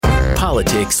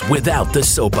politics without the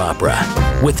soap opera,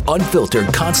 with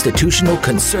unfiltered constitutional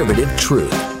conservative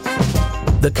truth.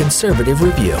 The Conservative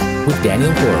Review with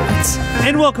Daniel Horowitz.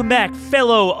 And welcome back,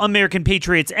 fellow American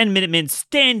patriots and Minutemen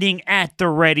standing at the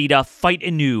ready to fight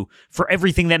anew for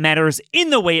everything that matters in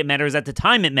the way it matters at the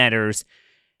time it matters.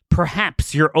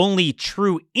 Perhaps your only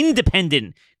true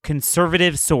independent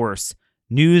conservative source.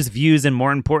 News, views, and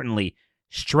more importantly,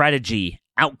 strategy,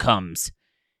 outcomes.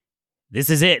 This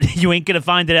is it. You ain't going to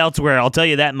find it elsewhere, I'll tell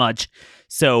you that much.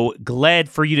 So glad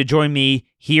for you to join me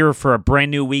here for a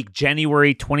brand new week,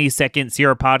 January 22nd,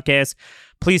 Sierra Podcast.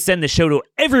 Please send the show to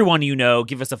everyone you know.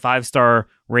 Give us a 5-star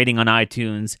rating on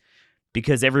iTunes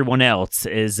because everyone else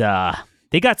is,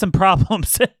 they got some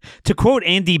problems. To quote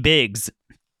Andy Biggs,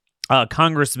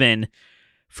 congressman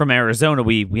from Arizona,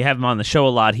 we have him on the show a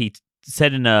lot. He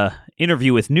said in an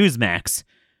interview with Newsmax,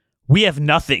 we have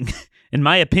nothing. In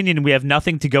my opinion, we have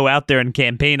nothing to go out there and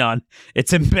campaign on.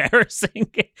 It's embarrassing.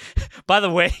 By the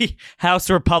way, House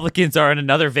Republicans are on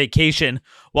another vacation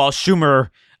while Schumer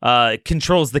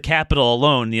controls the Capitol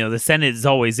alone. You know, the Senate is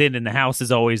always in and the House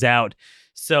is always out.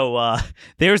 So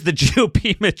there's the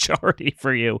GOP majority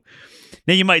for you.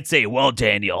 Now you might say, well,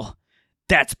 Daniel,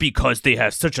 that's because they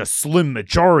have such a slim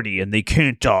majority and they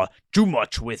can't do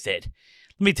much with it.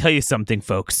 Let me tell you something,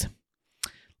 folks.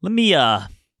 Let me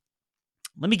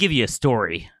give you a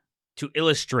story to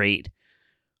illustrate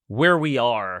where we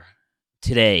are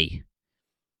today.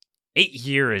 8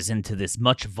 years into this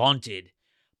much vaunted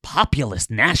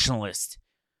populist nationalist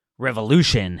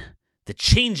revolution, the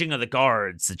changing of the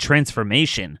guards, the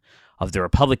transformation of the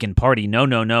Republican Party.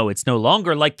 No, it's no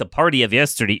longer like the party of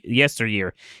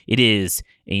yesteryear. It is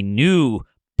a new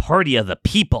party of the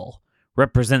people,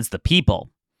 represents the people.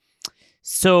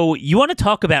 So you want to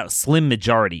talk about slim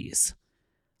majorities.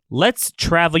 Let's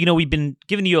travel. You know, we've been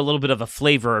giving you a little bit of a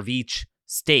flavor of each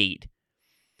state,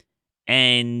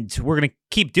 and we're going to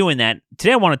keep doing that.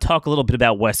 Today I want to talk a little bit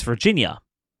about West Virginia.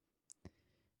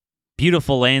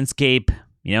 Beautiful landscape,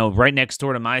 you know, right next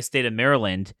door to my state of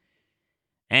Maryland.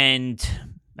 And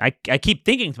I keep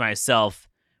thinking to myself,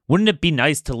 wouldn't it be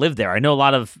nice to live there? I know a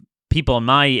lot of people in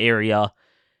my area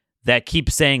that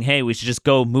keep saying, hey, we should just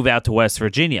go move out to West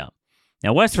Virginia.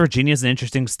 Now, West Virginia is an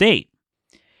interesting state.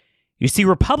 You see,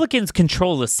 Republicans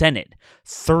control the Senate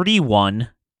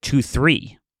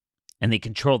 31-3, and they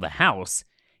control the House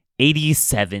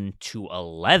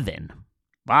 87-11.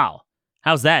 Wow.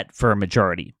 How's that for a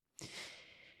majority?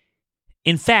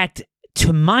 In fact,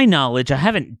 to my knowledge, I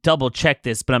haven't double-checked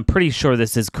this, but I'm pretty sure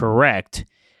this is correct.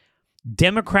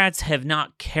 Democrats have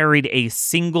not carried a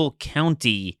single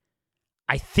county,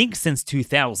 I think, since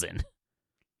 2000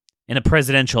 in a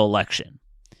presidential election.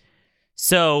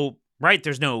 So, right,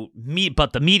 there's no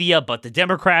but the media, but the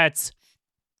Democrats,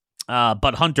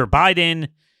 but Hunter Biden.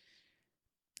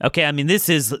 Okay, I mean, this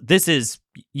is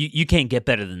you can't get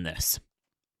better than this.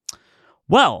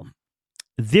 Well,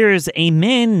 there's a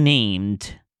man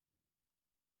named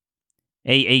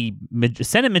a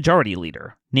Senate Majority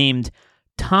Leader named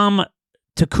Tom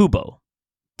Takubo,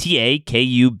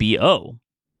 Takubo,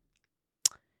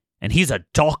 and he's a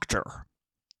doctor,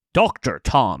 Dr.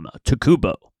 Tom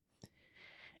Takubo.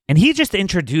 And he just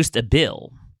introduced a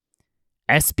bill,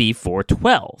 SB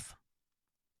 412.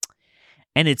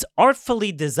 And it's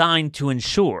artfully designed to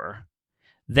ensure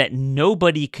that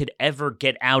nobody could ever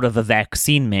get out of a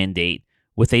vaccine mandate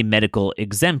with a medical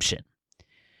exemption.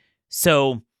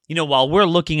 So, you know, while we're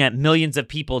looking at millions of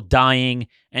people dying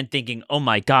and thinking, oh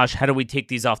my gosh, how do we take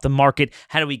these off the market?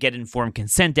 How do we get informed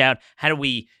consent out? How do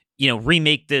we,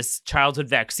 remake this childhood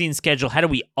vaccine schedule? How do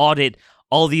we audit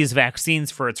all these vaccines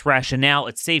for its rationale,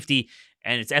 its safety,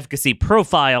 and its efficacy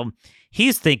profile?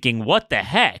 He's thinking, what the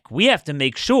heck? We have to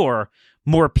make sure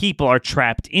more people are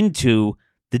trapped into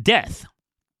the death.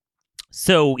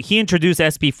 So he introduced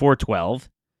SB 412,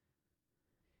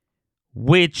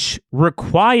 which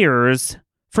requires,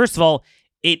 first of all,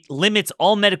 it limits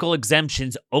all medical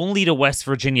exemptions only to West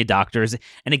Virginia doctors.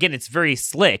 And again, it's very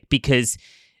slick because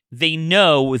they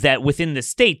know that within the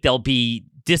state, they'll be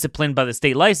disciplined by the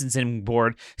state licensing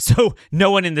board, so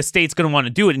no one in the state's going to want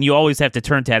to do it, and you always have to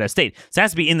turn to out of state. So it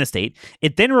has to be in the state.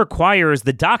 It then requires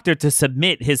the doctor to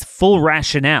submit his full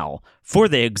rationale for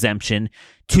the exemption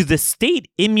to the state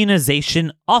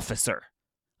immunization officer.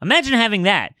 Imagine having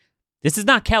that. This is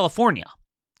not California.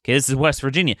 Okay, this is West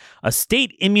Virginia. A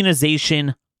state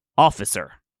immunization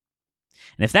officer.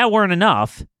 And if that weren't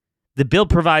enough, the bill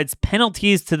provides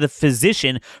penalties to the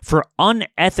physician for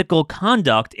unethical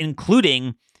conduct,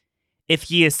 including if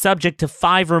he is subject to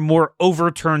 5 or more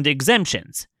overturned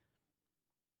exemptions.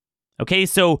 Okay,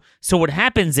 so what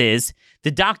happens is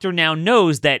the doctor now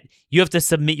knows that you have to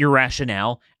submit your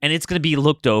rationale, and it's going to be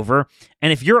looked over.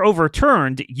 And if you're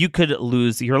overturned, you could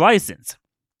lose your license.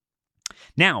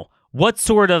 Now, what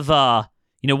sort of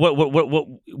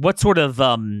what sort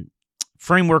of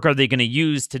framework are they going to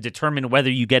use to determine whether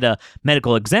you get a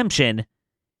medical exemption?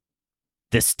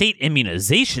 The state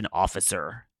immunization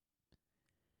officer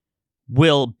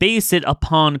will base it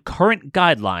upon current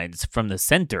guidelines from the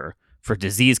Center for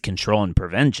Disease Control and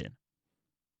Prevention.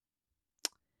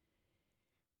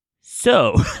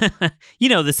 So,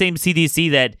 the same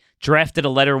CDC that drafted a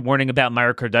letter warning about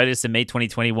myocarditis in May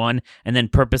 2021 and then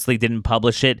purposely didn't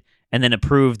publish it and then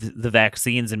approved the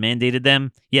vaccines and mandated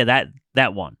them. Yeah,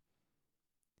 that one.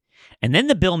 And then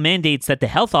the bill mandates that the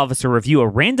health officer review a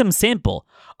random sample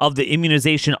of the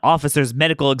immunization officer's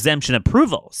medical exemption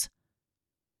approvals.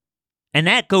 And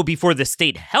that go before the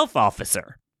state health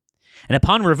officer. And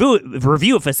upon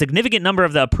review, if a significant number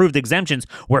of the approved exemptions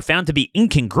were found to be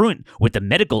incongruent with the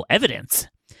medical evidence,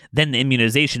 then the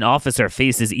immunization officer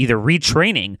faces either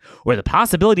retraining or the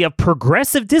possibility of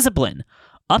progressive discipline,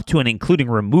 up to and including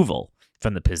removal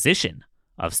from the position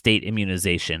of state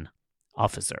immunization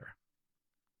officer.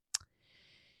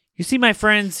 You see, my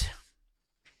friends,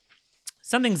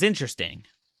 something's interesting.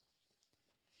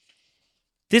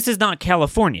 This is not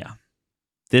California.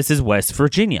 This is West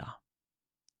Virginia.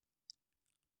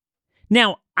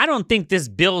 Now, I don't think this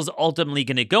bill's ultimately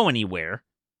going to go anywhere.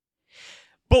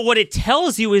 But what it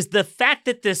tells you is the fact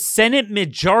that the Senate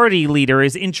Majority Leader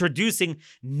is introducing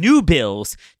new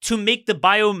bills to make the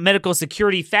biomedical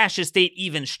security fascist state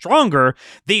even stronger.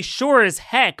 They sure as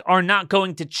heck are not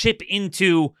going to chip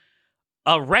into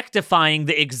rectifying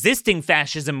the existing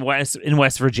fascism in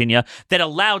West Virginia that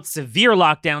allowed severe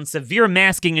lockdowns, severe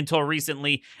masking until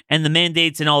recently, and the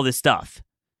mandates and all this stuff.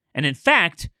 And in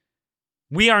fact,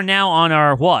 we are now on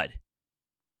our what?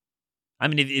 I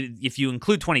mean, if you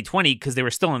include 2020, because they were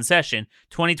still in session,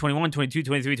 2021, 22,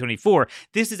 23, 24,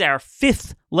 this is our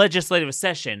fifth legislative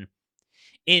session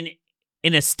in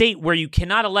a state where you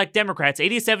cannot elect Democrats,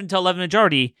 87 to 11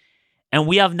 majority, and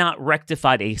we have not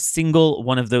rectified a single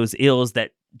one of those ills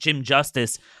that Jim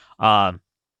Justice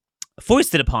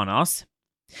foisted upon us.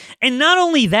 And not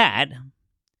only that,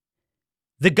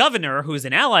 the governor, who is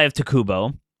an ally of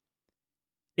Takubo,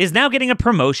 is now getting a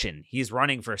promotion. He's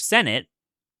running for Senate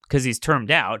because he's termed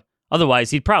out.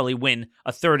 Otherwise, he'd probably win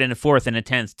a third and a fourth and a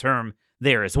 10th term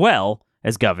there as well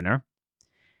as governor.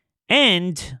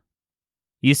 And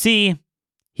you see,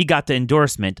 he got the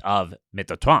endorsement of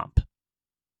Mr. Trump.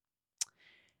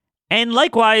 And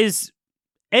likewise,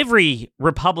 every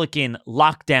Republican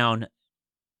lockdown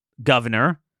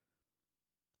governor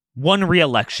won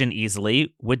re-election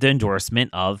easily with the endorsement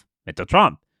of Mr.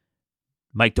 Trump.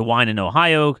 Mike DeWine in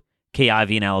Ohio, Kay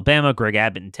Ivey in Alabama, Greg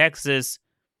Abbott in Texas,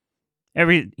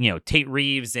 Tate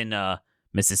Reeves in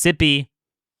Mississippi,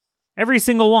 every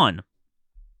single one.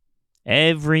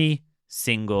 Every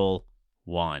single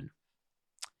one.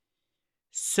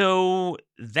 So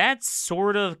that's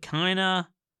sort of kind of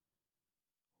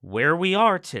where we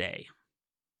are today.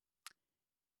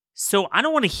 So I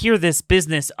don't want to hear this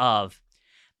business of,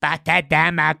 but the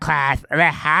Democrats, we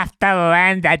have to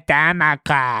win the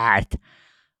Democrats,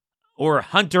 or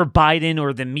Hunter Biden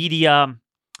or the media.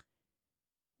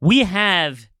 We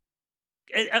have,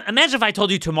 imagine if I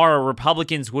told you tomorrow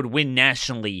Republicans would win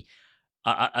nationally,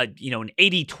 an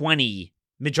 80-20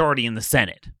 majority in the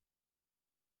Senate.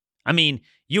 I mean,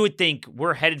 you would think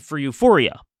we're headed for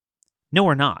euphoria. No,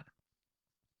 we're not.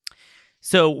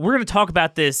 So we're going to talk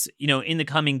about this, in the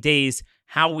coming days,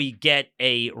 how we get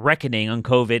a reckoning on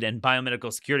COVID and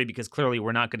biomedical security, because clearly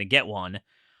we're not going to get one.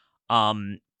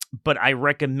 But I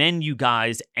recommend you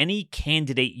guys, any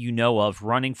candidate you know of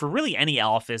running for really any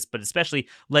office, but especially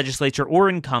legislature or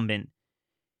incumbent,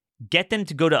 get them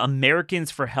to go to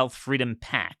Americans for Health Freedom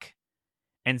PAC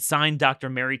and sign Dr.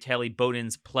 Mary Taylor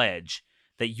Bowden's pledge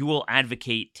that you will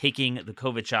advocate taking the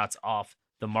COVID shots off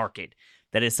the market.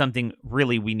 That is something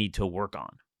really we need to work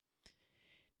on.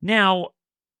 Now,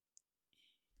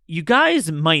 you guys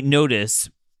might notice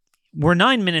we're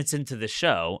 9 minutes into the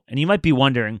show, and you might be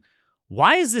wondering,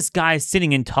 why is this guy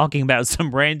sitting and talking about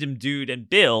some random dude and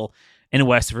bill in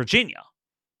West Virginia?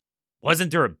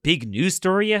 Wasn't there a big news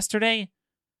story yesterday?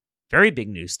 Very big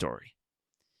news story.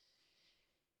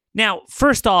 Now,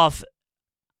 first off,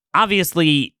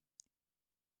 obviously,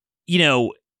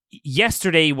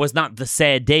 yesterday was not the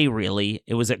sad day, really.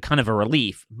 It was a kind of a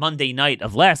relief. Monday night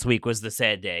of last week was the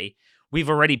sad day. We've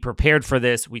already prepared for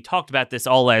this. We talked about this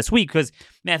all last week because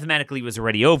mathematically it was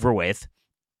already over with.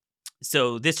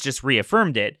 So this just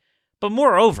reaffirmed it. But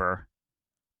moreover,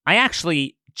 I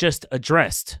actually just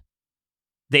addressed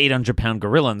the 800-pound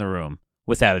gorilla in the room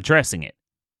without addressing it.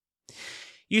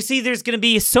 You see, there's going to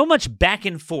be so much back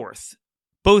and forth,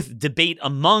 both debate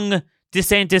among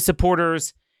DeSantis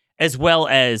supporters as well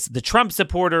as the Trump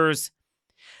supporters,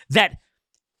 that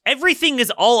everything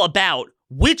is all about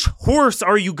which horse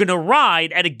are you going to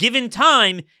ride at a given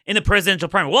time in a presidential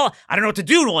primary. Well, I don't know what to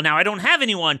do. Well, now I don't have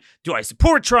anyone. Do I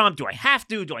support Trump? Do I have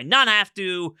to? Do I not have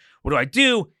to? What do I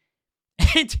do?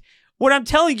 And what I'm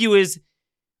telling you is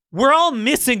we're all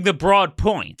missing the broad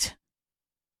point.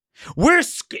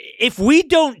 If we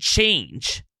don't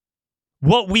change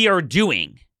what we are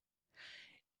doing,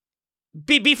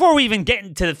 before we even get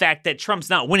into the fact that Trump's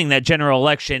not winning that general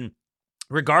election,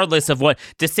 regardless of what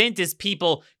DeSantis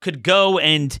people could go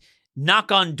and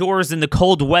knock on doors in the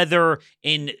cold weather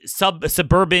in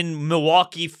suburban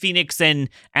Milwaukee, Phoenix, and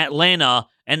Atlanta,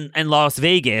 and Las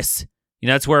Vegas.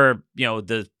 That's where,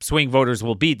 the swing voters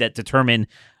will be that determine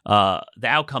the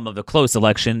outcome of the close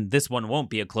election. This one won't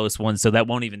be a close one, so that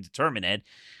won't even determine it.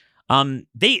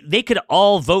 They could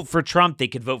all vote for Trump. They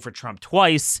could vote for Trump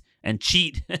twice and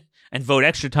cheat and vote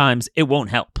extra times. It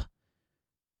won't help.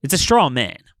 It's a straw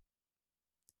man.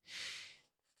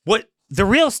 What the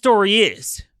real story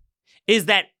is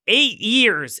that 8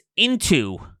 years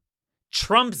into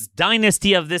Trump's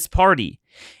dynasty of this party,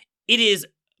 it is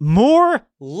more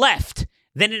left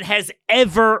than it has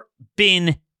ever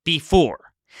been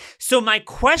before. So my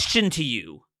question to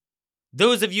you,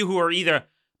 those of you who are either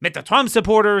Mr. Trump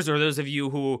supporters or those of you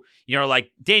who, are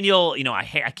like, Daniel,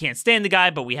 I can't stand the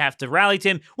guy, but we have to rally to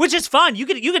him, which is fine. You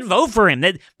can vote for him.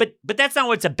 But that's not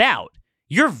what it's about.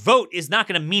 Your vote is not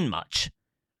going to mean much.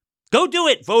 Go do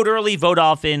it. Vote early, vote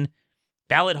often.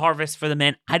 Ballot harvest for the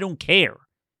man. I don't care.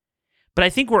 But I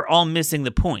think we're all missing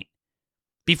the point.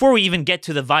 Before we even get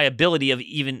to the viability of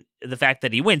even the fact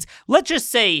that he wins, let's just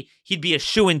say he'd be a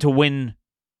shoo-in to win,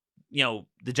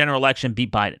 the general election,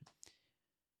 beat Biden.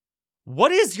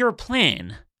 What is your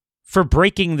plan for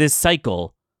breaking this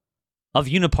cycle of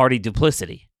uniparty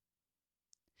duplicity?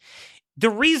 The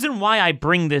reason why I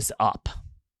bring this up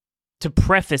to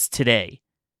preface today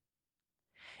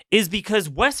is because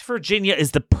West Virginia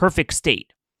is the perfect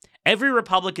state. Every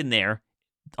Republican there,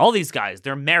 all these guys,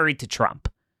 they're married to Trump.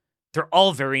 They're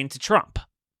all very into Trump.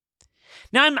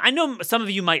 Now, I know some of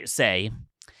you might say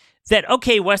that,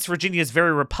 okay, West Virginia is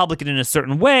very Republican in a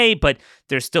certain way, but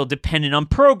they're still dependent on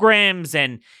programs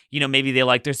and, maybe they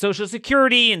like their Social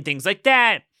Security and things like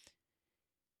that.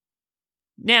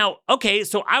 Now, okay,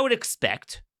 so I would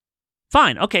expect,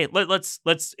 fine, okay, let's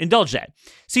indulge that.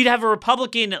 So you'd have a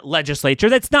Republican legislature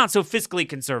that's not so fiscally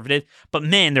conservative, but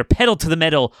man, they're pedal to the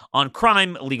metal on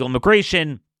crime, illegal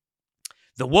immigration,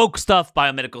 the woke stuff,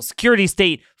 biomedical security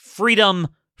state, freedom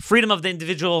of the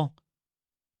individual.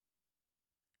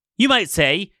 You might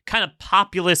say kind of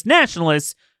populist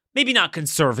nationalists, maybe not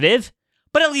conservative,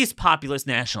 but at least populist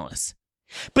nationalists.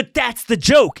 But that's the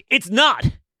joke. It's not.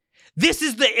 This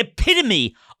is the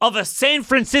epitome of a San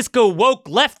Francisco woke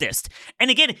leftist.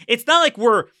 And again, it's not like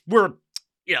we're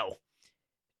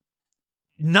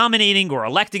nominating or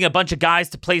electing a bunch of guys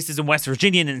to places in West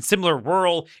Virginia and in similar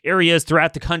rural areas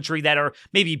throughout the country that are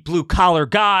maybe blue-collar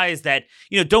guys that,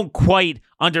 don't quite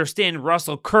understand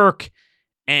Russell Kirk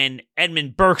and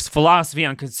Edmund Burke's philosophy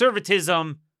on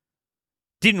conservatism,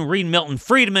 didn't read Milton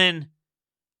Friedman.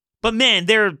 But man,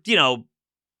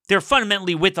 they're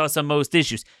fundamentally with us on most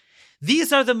issues.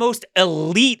 These are the most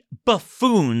elite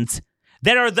buffoons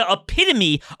that are the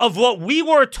epitome of what we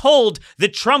were told the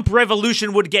Trump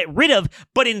revolution would get rid of,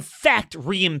 but in fact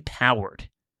re-empowered.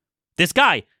 This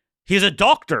guy, he's a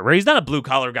doctor, right? He's not a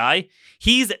blue-collar guy.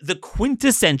 He's the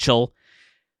quintessential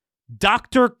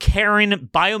Dr. Karen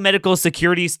biomedical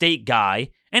security state guy,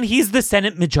 and he's the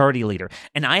Senate majority leader.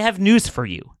 And I have news for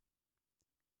you.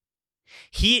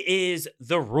 He is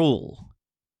the rule,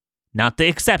 not the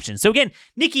exception. So again,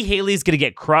 Nikki Haley's going to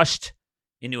get crushed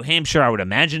in New Hampshire. I would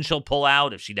imagine she'll pull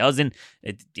out. If she doesn't,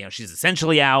 she's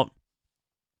essentially out.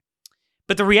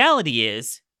 But the reality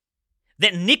is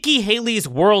that Nikki Haley's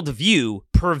worldview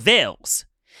prevails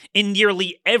in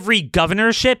nearly every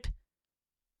governorship,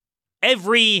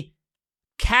 every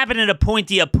cabinet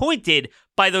appointee appointed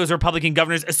by those Republican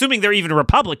governors, assuming they're even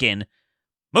Republican.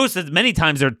 Many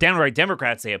times they're downright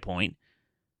Democrats they appoint.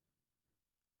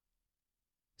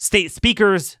 State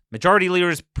speakers, majority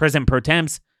leaders, president pro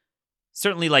temps,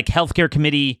 certainly like healthcare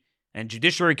committee and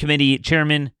judiciary committee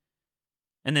chairman,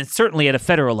 and then certainly at a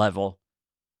federal level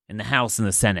in the House and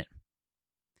the Senate.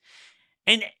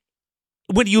 And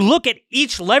when you look at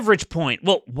each leverage point,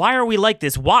 well, why are we like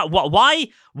this?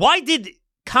 Why did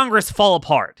Congress fall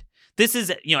apart? This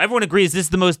is, everyone agrees this is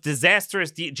the most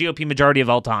disastrous GOP majority of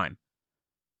all time.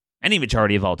 Any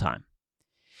majority of all time.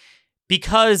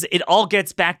 Because it all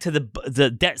gets back to the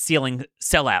debt ceiling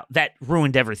sellout. That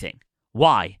ruined everything.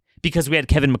 Why? Because we had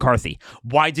Kevin McCarthy.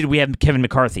 Why did we have Kevin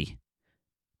McCarthy?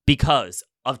 Because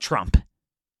of Trump.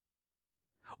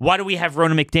 Why do we have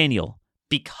Ronna McDaniel?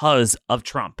 Because of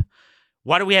Trump.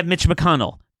 Why do we have Mitch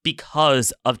McConnell?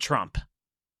 Because of Trump.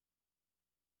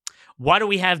 Why do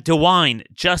we have DeWine,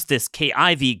 Justice, Kay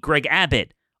Ivey, Greg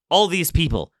Abbott? All these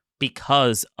people.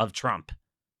 Because of Trump.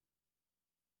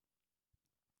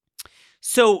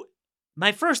 So,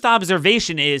 my first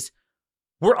observation is,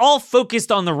 we're all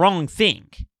focused on the wrong thing.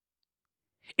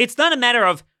 It's not a matter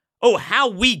of, how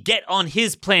we get on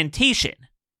his plantation.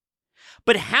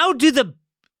 But how do the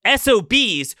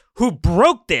SOBs who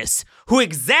broke this, who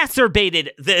exacerbated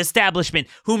the establishment,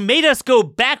 who made us go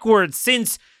backwards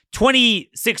since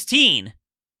 2016,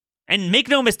 and make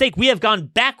no mistake, we have gone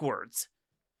backwards.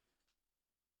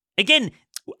 Again,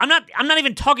 I'm not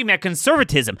even talking about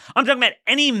conservatism. I'm talking about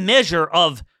any measure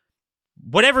of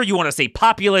whatever you want to say,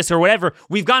 populist or whatever.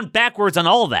 We've gone backwards on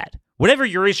all of that, whatever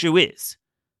your issue is.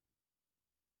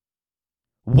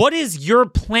 What is your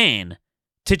plan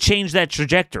to change that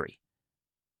trajectory?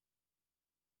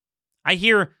 I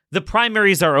hear the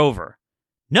primaries are over.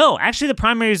 No, actually the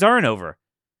primaries aren't over.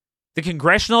 The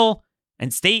congressional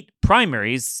and state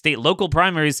primaries, state local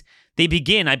primaries, they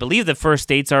begin, I believe the first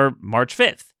states are March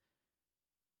 5th.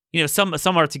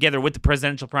 Some are together with the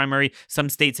presidential primary. Some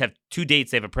states have 2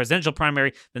 dates. They have a presidential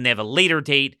primary, then they have a later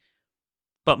date.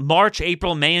 But March,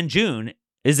 April, May, and June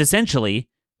is essentially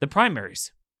the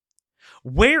primaries.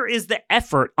 Where is the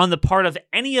effort on the part of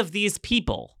any of these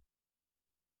people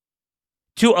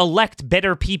to elect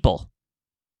better people?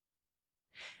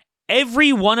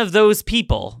 Every one of those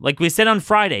people, like we said on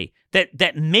Friday,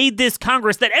 that made this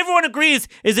Congress that everyone agrees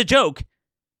is a joke,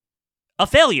 a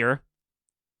failure,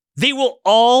 they will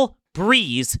all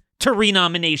breeze to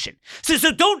renomination.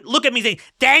 So don't look at me saying,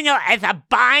 Daniel, it's a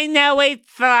binary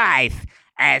choice.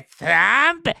 A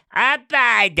Trump, a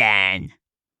Biden.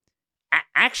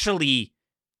 Actually,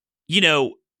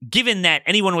 given that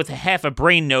anyone with a half a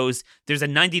brain knows there's a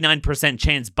 99%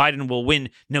 chance Biden will win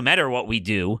no matter what we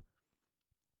do,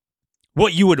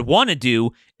 what you would want to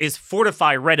do is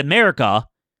fortify Red America.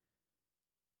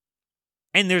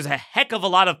 And there's a heck of a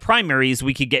lot of primaries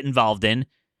we could get involved in.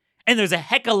 And there's a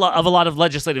heck of a lot of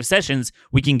legislative sessions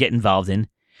we can get involved in.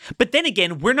 But then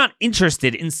again, we're not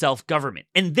interested in self-government.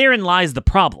 And therein lies the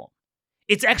problem.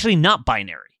 It's actually not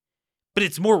binary, but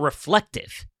it's more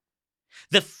reflective.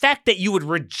 The fact that you would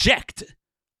reject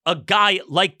a guy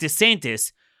like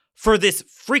DeSantis for this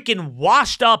freaking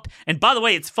washed up, and by the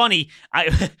way, it's funny,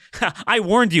 I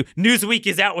warned you, Newsweek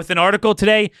is out with an article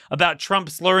today about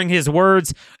Trump slurring his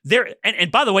words.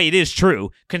 And by the way, it is true.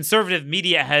 Conservative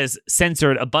media has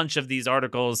censored a bunch of these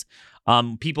articles.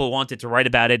 People wanted to write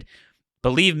about it.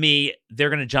 Believe me, they're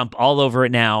going to jump all over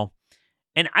it now.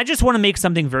 And I just want to make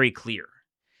something very clear.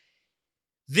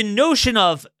 The notion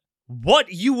of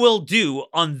what you will do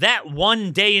on that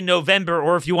one day in November,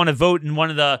 or if you want to vote in one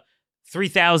of the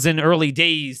 3,000 early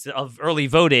days of early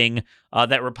voting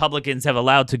that Republicans have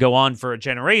allowed to go on for a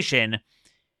generation,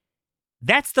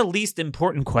 that's the least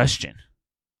important question.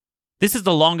 This is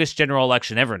the longest general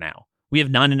election ever now. We have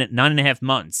nine and a half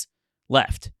months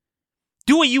left.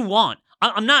 Do what you want.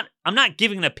 I'm not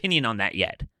giving an opinion on that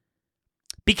yet,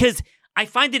 because I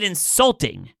find it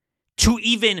insulting to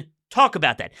even talk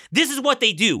about that. This is what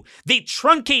they do. They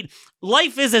truncate.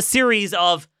 Life is a series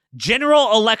of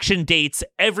general election dates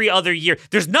every other year.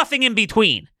 There's nothing in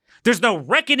between. There's no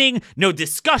reckoning, no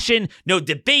discussion, no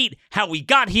debate how we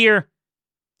got here.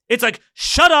 It's like,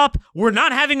 shut up. We're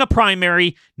not having a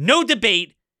primary. No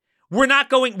debate. We're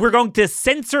going to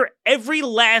censor every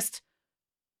last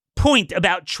point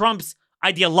about Trump's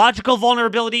ideological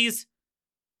vulnerabilities,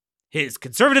 his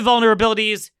conservative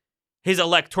vulnerabilities, his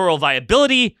electoral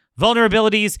viability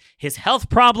vulnerabilities, his health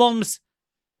problems,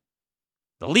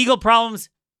 the legal problems.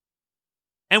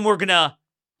 And we're going to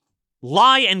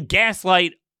lie and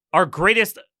gaslight our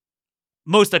greatest,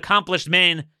 most accomplished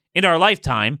man in our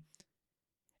lifetime.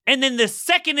 And then the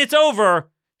second it's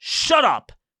over, shut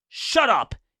up,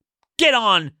 get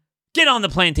on the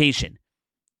plantation.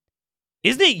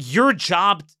 Isn't it your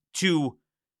job to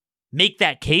make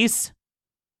that case?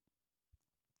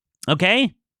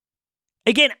 Okay?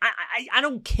 Again, I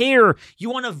don't care. You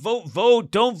want to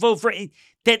vote, don't vote for it.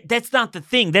 That's not the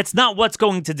thing. That's not what's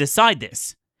going to decide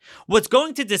this. What's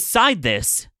going to decide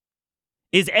this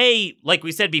is like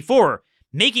we said before,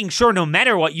 making sure no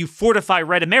matter what, you fortify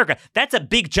Red America. That's a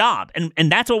big job,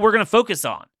 and that's what we're going to focus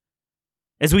on,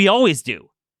 as we always do.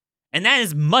 And that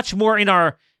is much more in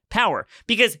our power,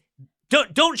 because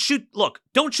don't shoot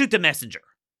the messenger.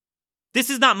 This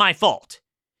is not my fault.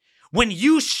 When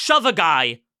you shove a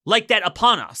guy like that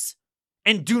upon us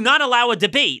and do not allow a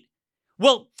debate,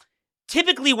 well,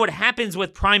 typically what happens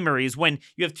with primaries when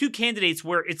you have two candidates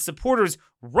where its supporters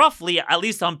roughly, at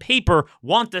least on paper,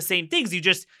 want the same things, you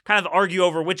just kind of argue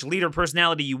over which leader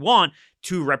personality you want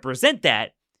to represent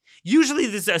that. Usually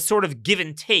there's a sort of give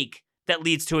and take that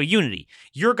leads to a unity.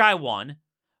 Your guy won,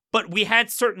 but we had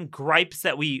certain gripes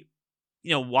that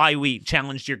why we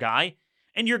challenged your guy,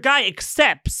 and your guy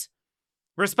accepts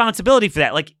responsibility for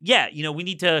that. Like, yeah, we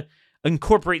need to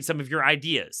incorporate some of your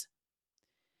ideas.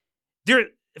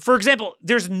 For example,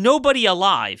 there's nobody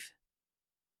alive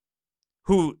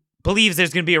who believes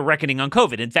there's going to be a reckoning on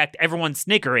COVID. In fact, everyone's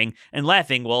snickering and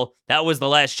laughing. Well, that was the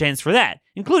last chance for that,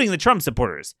 including the Trump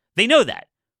supporters. They know that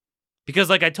because,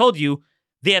 like I told you,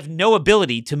 they have no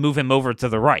ability to move him over to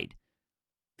the right.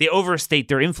 They overstate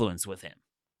their influence with him.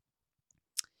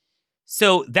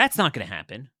 So that's not going to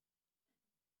happen.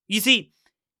 You see,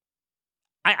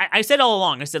 I said all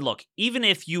along, I said, look, even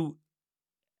if you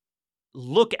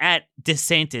look at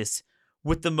DeSantis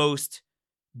with the most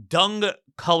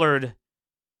dung-colored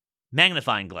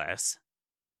magnifying glass,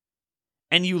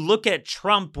 and you look at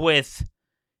Trump with,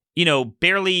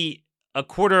 barely a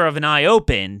quarter of an eye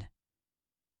open,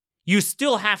 you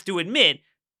still have to admit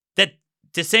that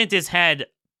DeSantis had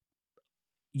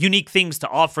unique things to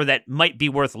offer that might be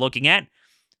worth looking at.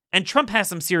 And Trump has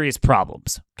some serious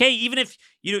problems. Okay, even if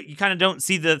you kind of don't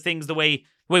see the things the way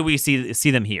we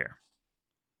see them here.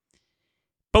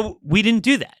 But we didn't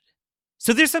do that.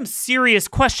 So there's some serious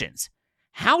questions.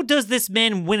 How does this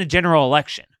man win a general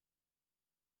election?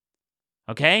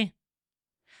 Okay?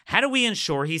 How do we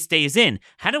ensure he stays in?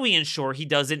 How do we ensure he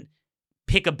doesn't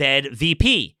pick a bad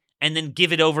VP and then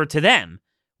give it over to them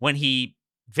when he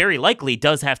very likely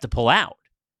does have to pull out?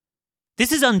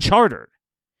 This is uncharted.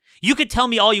 You could tell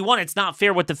me all you want, it's not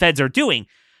fair what the feds are doing,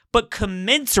 but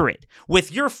commensurate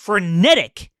with your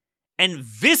frenetic and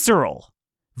visceral,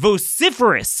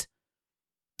 vociferous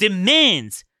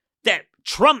demands that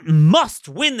Trump must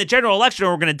win the general election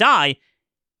or we're going to die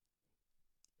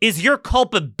is your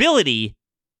culpability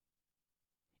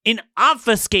in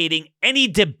obfuscating any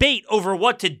debate over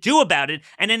what to do about it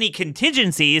and any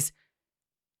contingencies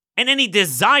and any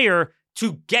desire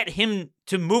to get him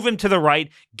to move him to the right,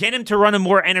 get him to run a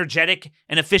more energetic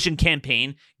and efficient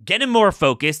campaign, get him more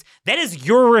focused. That is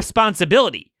your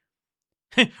responsibility.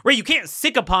 Right? You can't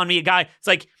sick upon me a guy. It's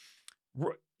like,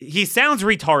 he sounds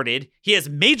retarded. He has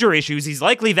major issues. He's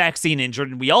likely vaccine injured,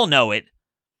 and we all know it.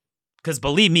 Because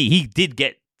believe me, he did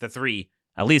get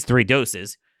at least three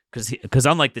doses. Because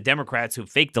unlike the Democrats who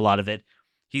faked a lot of it,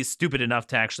 he's stupid enough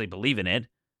to actually believe in it.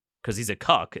 Because he's a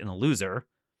cuck and a loser.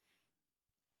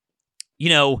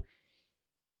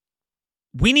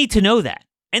 We need to know that.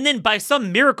 And then by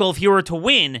some miracle, if he were to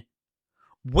win,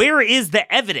 where is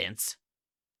the evidence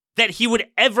that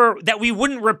that we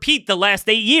wouldn't repeat the last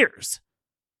 8 years?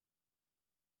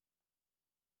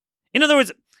 In other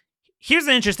words, here's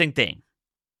an interesting thing.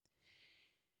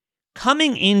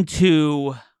 Coming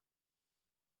into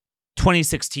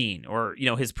 2016 or,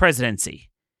 his presidency,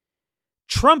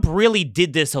 Trump really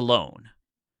did this alone,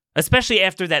 especially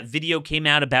after that video came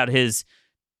out about his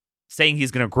saying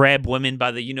he's going to grab women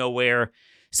by the you-know-where.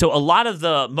 So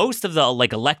most of the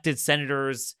elected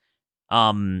senators,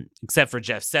 except for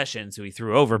Jeff Sessions, who he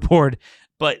threw overboard,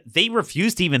 but they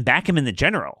refused to even back him in the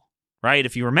general, right?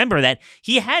 If you remember that,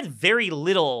 he had very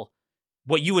little,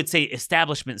 what you would say,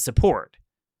 establishment support.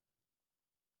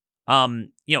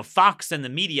 Fox and the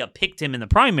media picked him in the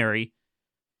primary,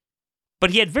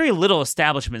 but he had very little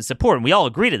establishment support, and we all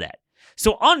agree to that.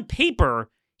 So on paper,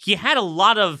 he had a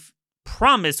lot of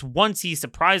promise once he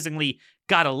surprisingly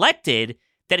got elected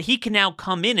that he can now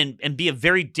come in and be a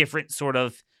very different sort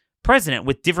of president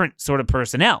with different sort of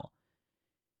personnel.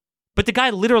 But the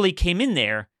guy literally came in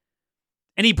there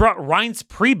and he brought Reince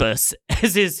Priebus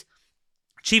as his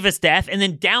chief of staff, and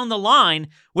then down the line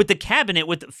with the cabinet,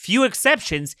 with few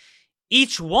exceptions,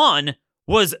 each one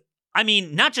was,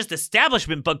 not just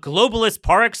establishment, but globalist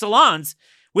par excellence,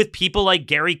 with people like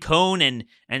Gary Cohn and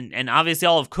obviously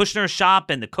all of Kushner's shop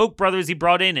and the Koch brothers he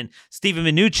brought in and Stephen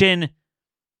Mnuchin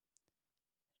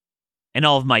and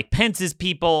all of Mike Pence's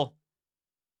people.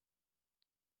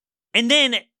 And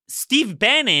then Steve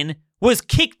Bannon was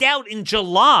kicked out in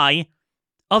July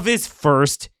of his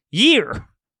first year.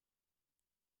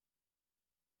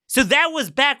 So that was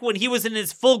back when he was in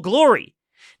his full glory.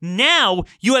 Now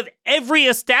you have every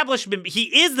establishment.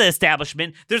 He is the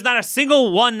establishment. There's not a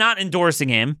single one not endorsing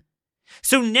him.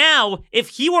 So now, if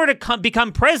he were to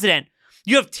become president,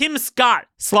 you have Tim Scott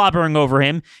slobbering over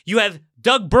him. You have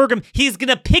Doug Burgum. He's going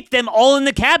to pick them all in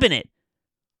the cabinet.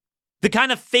 The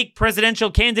kind of fake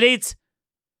presidential candidates?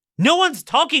 No one's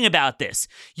talking about this.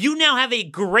 You now have a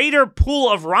greater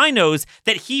pool of rhinos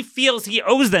that he feels he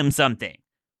owes them something.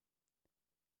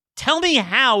 Tell me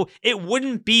how it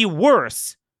wouldn't be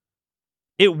worse.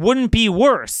 It wouldn't be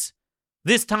worse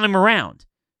this time around.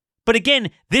 But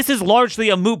again, this is largely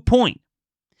a moot point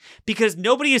because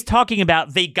nobody is talking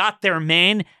about they got their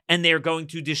man and they're going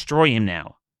to destroy him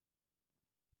now.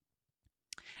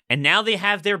 And now they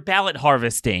have their ballot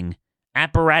harvesting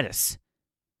apparatus.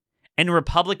 And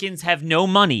Republicans have no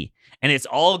money, and it's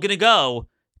all going to go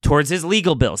towards his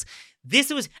legal bills.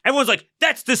 Everyone's like,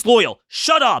 that's disloyal.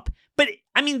 Shut up. But,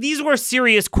 I mean, these were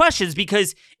serious questions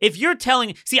because if you're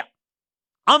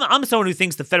I'm someone who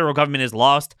thinks the federal government is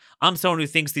lost. I'm someone who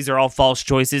thinks these are all false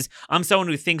choices. I'm someone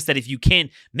who thinks that if you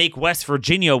can't make West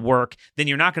Virginia work, then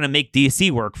you're not going to make D.C.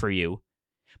 work for you.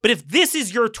 But if this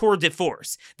is your tour de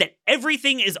force, that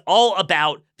everything is all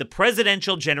about the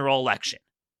presidential general election,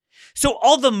 so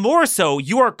all the more so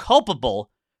you are culpable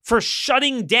for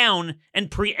shutting down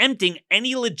and preempting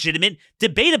any legitimate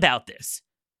debate about this.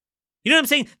 You know what I'm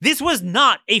saying? This was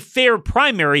not a fair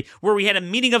primary where we had a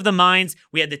meeting of the minds.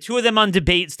 We had the two of them on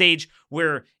debate stage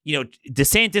where,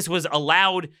 DeSantis was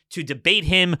allowed to debate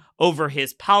him over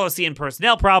his policy and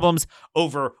personnel problems,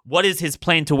 over what is his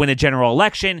plan to win a general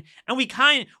election. And we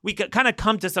kind of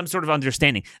come to some sort of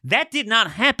understanding. That did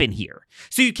not happen here.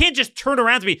 So you can't just turn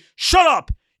around to me, shut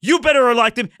up. You better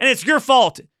elect him, and it's your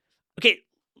fault. Okay,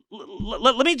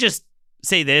 let me just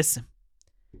say this.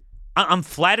 I'm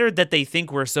flattered that they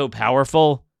think we're so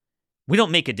powerful. We don't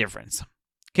make a difference.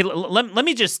 Okay, let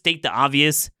me just state the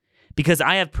obvious, because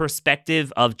I have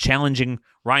perspective of challenging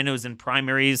rhinos in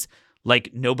primaries like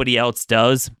nobody else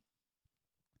does.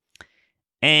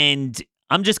 And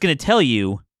I'm just going to tell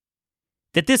you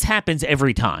that this happens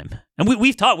every time. And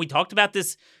we talked about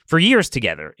this for years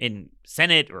together in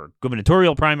Senate or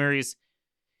gubernatorial primaries,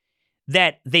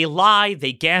 that they lie,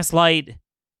 they gaslight,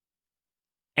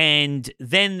 and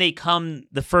then they come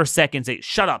the first second and say,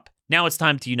 shut up, now it's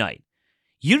time to unite.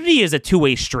 Unity is a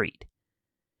two-way street.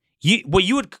 What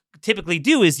you would typically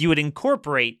do is you would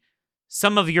incorporate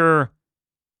some of your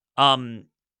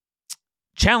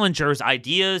challengers'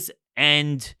 ideas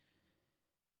and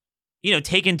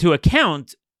take into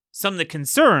account some of the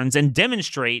concerns and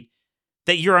demonstrate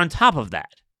that you're on top of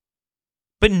that.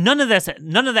 But none of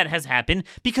that has happened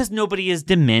because nobody is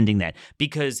demanding that.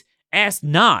 Because ask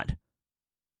not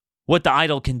what the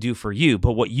idol can do for you,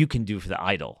 but what you can do for the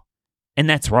idol. And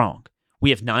that's wrong. We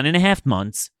have 9.5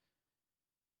 months,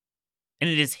 and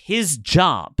it is his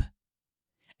job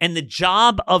and the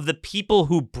job of the people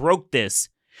who broke this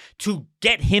to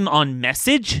get him on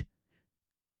message,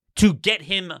 to get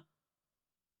him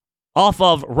off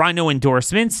of rhino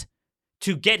endorsements,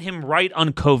 to get him right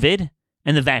on COVID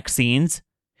and the vaccines,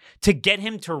 to get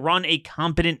him to run a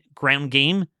competent ground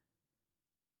game,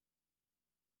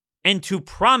 and to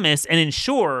promise and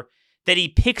ensure that he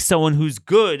picks someone who's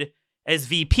good as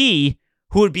VP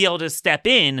who would be able to step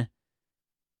in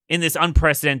this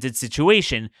unprecedented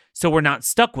situation so we're not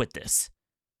stuck with this.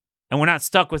 And we're not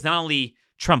stuck with not only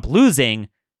Trump losing,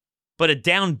 but a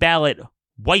down ballot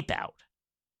wipeout.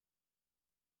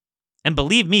 And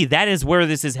believe me, that is where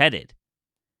this is headed.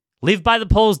 Live by the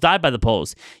polls, die by the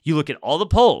polls. You look at all the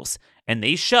polls, and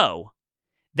they show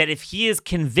that if he is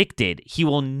convicted, he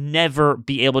will never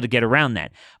be able to get around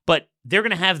that. But they're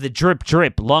going to have the drip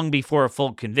drip long before a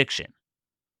full conviction.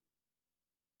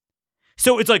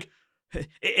 So it's like,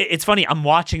 it's funny, I'm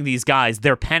watching these guys,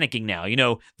 they're panicking now.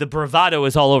 The bravado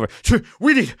is all over.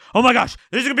 Oh my gosh,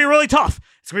 this is going to be really tough.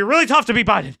 It's going to be really tough to beat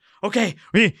Biden. Okay,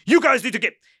 you guys need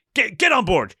to get on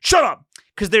board. Shut up.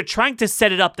 Because they're trying to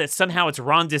set it up that somehow it's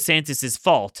Ron DeSantis'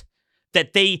 fault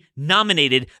that they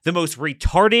nominated the most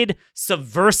retarded,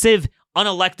 subversive,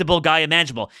 unelectable guy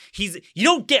imaginable. You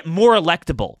don't get more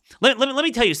electable. Let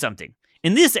me tell you something.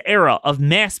 In this era of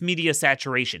mass media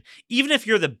saturation, even if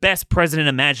you're the best president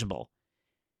imaginable,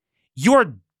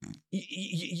 you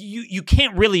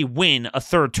can't really win a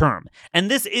third term. And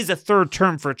this is a third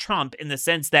term for Trump in the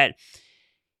sense that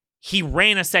he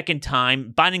ran a second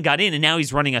time, Biden got in, and now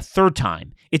he's running a third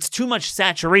time. It's too much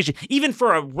saturation, even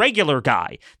for a regular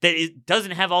guy that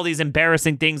doesn't have all these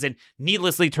embarrassing things and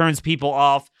needlessly turns people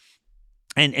off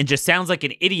and just sounds like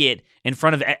an idiot in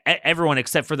front of everyone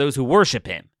except for those who worship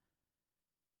him.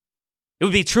 It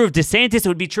would be true of DeSantis. It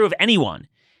would be true of anyone.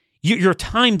 You're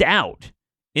timed out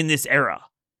in this era.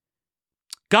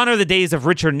 Gone are the days of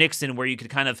Richard Nixon where you could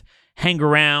kind of hang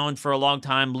around for a long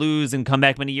time, lose, and come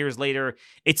back many years later.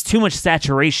 It's too much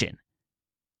saturation.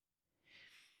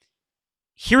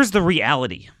 Here's the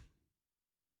reality.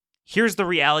 Here's the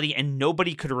reality, and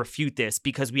nobody could refute this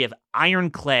because we have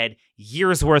ironclad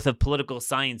years worth of political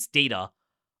science data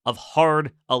of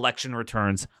hard election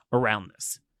returns around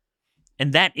this.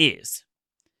 And that is,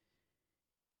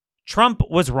 Trump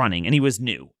was running and he was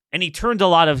new, and he turned a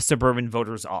lot of suburban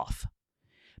voters off.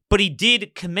 But he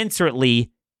did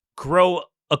commensurately grow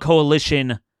a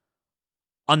coalition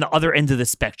on the other end of the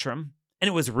spectrum, and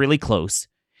it was really close.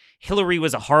 Hillary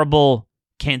was a horrible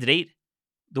candidate,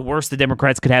 the worst the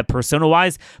Democrats could have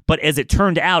persona-wise, but as it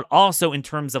turned out, also in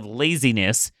terms of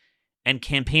laziness and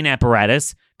campaign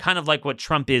apparatus, kind of like what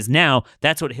Trump is now,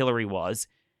 that's what Hillary was.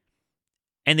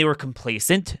 And they were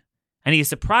complacent, and he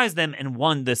surprised them and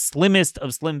won the slimmest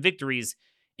of slim victories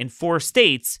in 4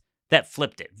 states that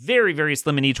flipped it. Very, very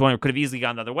slim in each one. It could have easily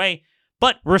gone the other way,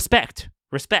 but respect.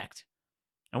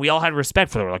 And we all had respect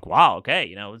for them. We're like, wow,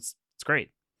 okay, it's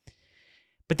great.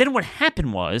 But then what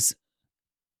happened was,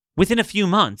 within a few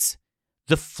months,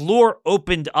 the floor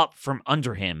opened up from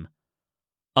under him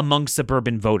among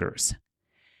suburban voters.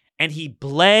 And he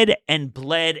bled and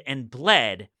bled and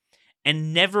bled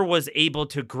and never was able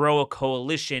to grow a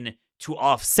coalition to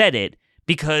offset it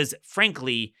because,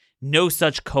 frankly, no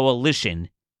such coalition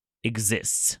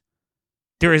exists.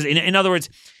 There is, in other words,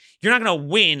 you're not going to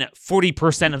win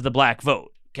 40% of the black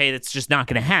vote. Okay, that's just not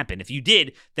going to happen. If you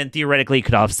did, then theoretically you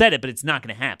could offset it, but it's not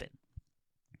going to happen.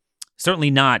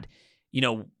 Certainly not,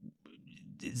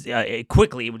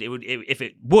 quickly.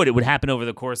 It would happen over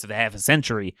the course of a half a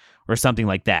century or something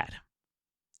like that.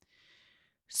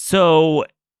 So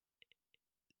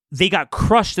they got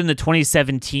crushed in the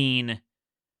 2017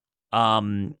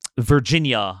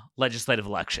 Virginia legislative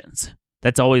elections.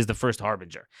 That's always the first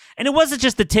harbinger. And it wasn't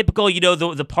just the typical,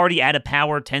 the party out of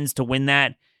power tends to win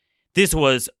that. This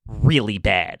was really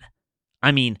bad.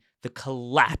 I mean, the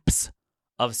collapse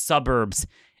of suburbs,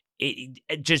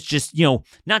 it just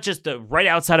not just the right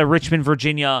outside of Richmond,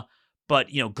 Virginia, but,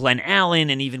 Glen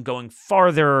Allen and even going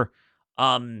farther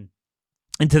into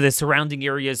the surrounding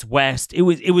areas west.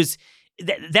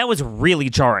 That was really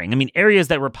jarring. I mean, areas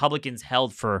that Republicans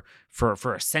held for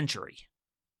a century.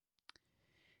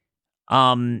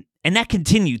 And that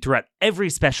continued throughout every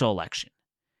special election.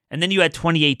 And then you had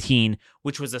 2018,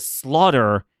 which was a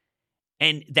slaughter,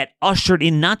 and that ushered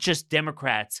in not just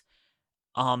Democrats,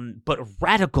 but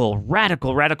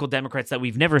radical Democrats that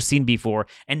we've never seen before,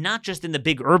 and not just in the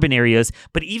big urban areas,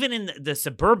 but even in the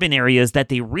suburban areas that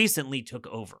they recently took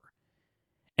over.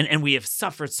 And we have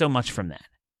suffered so much from that.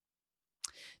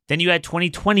 Then you had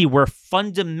 2020, where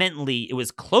fundamentally it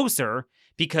was closer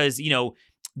because,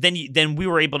 then we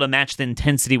were able to match the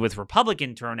intensity with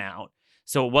Republican turnout.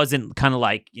 So it wasn't kind of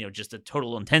like, just a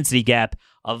total intensity gap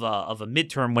of a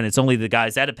midterm when it's only the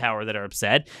guys out of power that are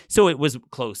upset. So it was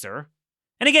closer.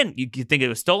 And again, you think it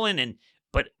was stolen,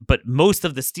 but most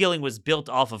of the stealing was built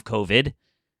off of COVID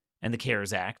and the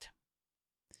CARES Act.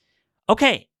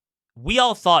 Okay, we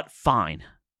all thought, fine.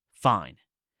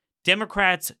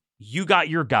 Democrats, you got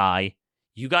your guy.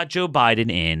 You got Joe Biden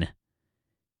in.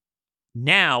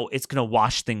 Now it's going to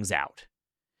wash things out.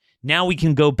 Now we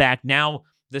can go back. Now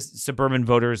the suburban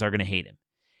voters are going to hate him.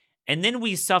 And then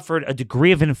we suffered a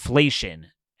degree of inflation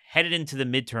headed into the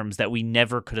midterms that we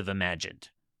never could have imagined.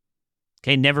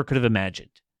 Okay, never could have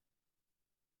imagined.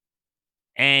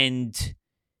 And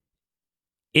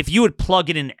if you would plug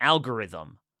in an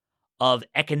algorithm of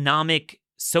economic,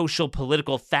 social,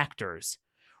 political factors,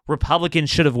 Republicans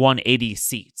should have won 80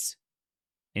 seats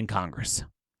in Congress.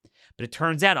 But it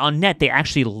turns out on net, they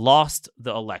actually lost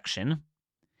the election.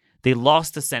 They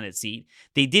lost the Senate seat.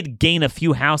 They did gain a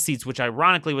few House seats, which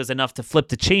ironically was enough to flip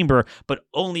the chamber, but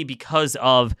only because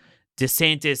of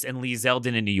DeSantis and Lee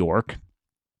Zeldin in New York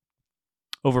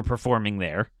overperforming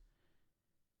there.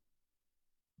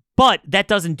 But that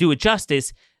doesn't do it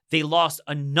justice. They lost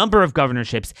a number of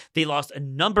governorships. They lost a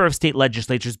number of state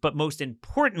legislatures. But most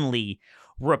importantly,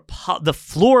 the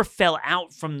floor fell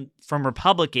out from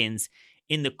Republicans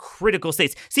in the critical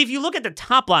states. See, if you look at the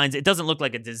top lines, it doesn't look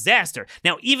like a disaster.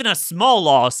 Now, even a small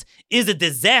loss is a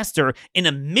disaster in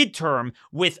a midterm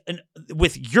with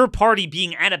your party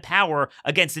being out of power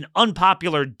against an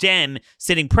unpopular Dem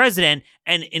sitting president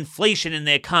and inflation in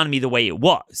the economy the way it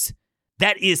was.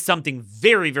 That is something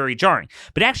very, very jarring.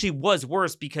 But it actually was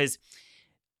worse because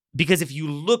if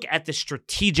you look at the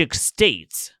strategic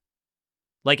states,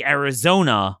 like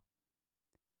Arizona,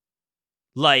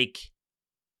 like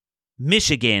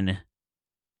Michigan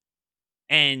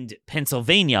and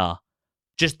Pennsylvania,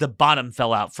 just the bottom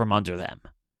fell out from under them.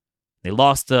 They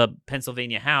lost the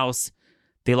Pennsylvania House.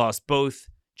 They lost both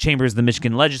chambers of the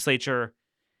Michigan legislature.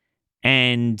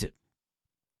 And,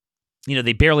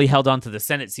 they barely held on to the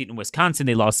Senate seat in Wisconsin.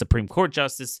 They lost Supreme Court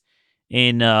justice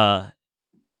in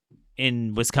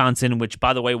Wisconsin, which,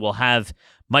 by the way,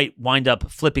 might wind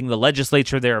up flipping the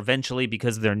legislature there eventually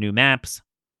because of their new maps.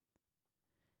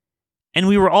 And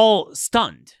we were all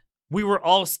stunned.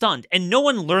 And no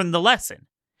one learned the lesson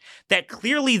that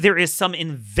clearly there is some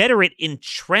inveterate,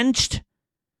 entrenched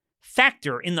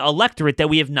factor in the electorate that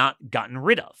we have not gotten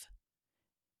rid of.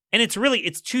 And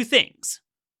it's two things.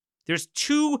 There's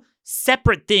two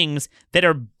separate things that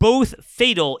are both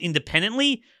fatal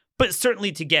independently, but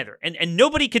certainly together. And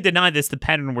nobody could deny this, the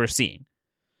pattern we're seeing.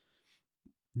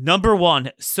 Number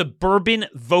one, suburban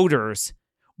voters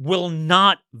will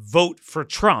not vote for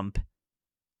Trump,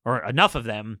 or enough of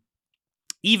them,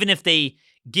 even if they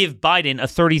give Biden a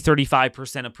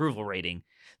 30-35% approval rating.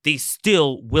 They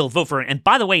still will vote for it. And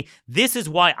by the way, this is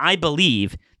why I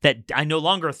believe that I no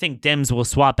longer think Dems will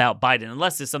swap out Biden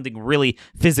unless there's something really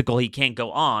physical he can't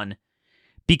go on,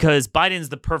 because Biden's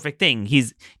the perfect thing.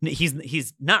 He's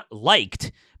not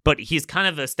liked, but he's kind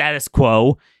of a status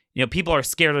quo. You know, people are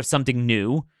scared of something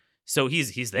new, so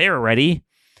he's there already,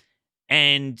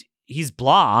 and he's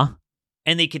blah,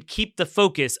 and they could keep the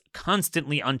focus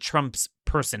constantly on Trump's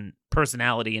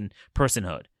personality and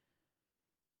personhood.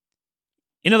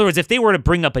 In other words, if they were to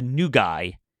bring up a new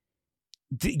guy,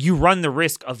 you run the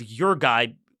risk of your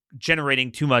guy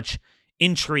generating too much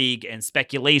intrigue and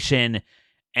speculation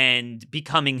and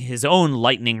becoming his own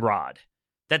lightning rod.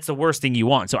 That's the worst thing you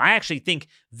want. So I actually think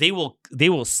they will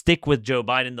stick with Joe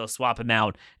Biden. They'll swap him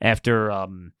out after,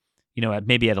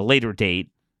 maybe at a later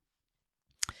date.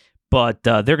 But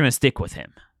they're going to stick with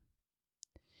him.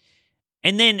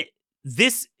 And then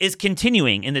this is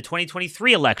continuing in the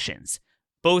 2023 elections.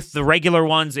 Both the regular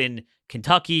ones in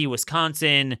Kentucky,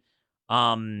 Wisconsin,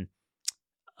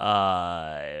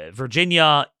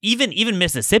 Virginia, even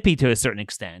Mississippi to a certain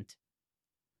extent.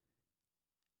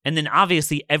 And then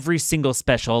obviously every single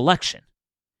special election.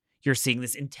 You're seeing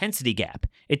this intensity gap.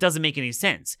 It doesn't make any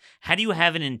sense. How do you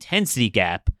have an intensity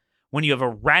gap when you have a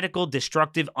radical,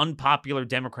 destructive, unpopular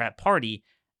Democrat Party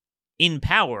in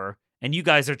power and you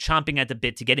guys are chomping at the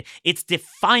bit to get it? It's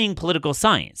defying political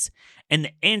science. And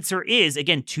the answer is,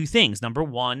 again, two things. Number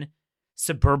one,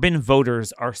 suburban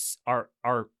voters are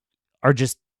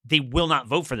just, they will not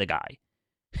vote for the guy.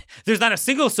 There's not a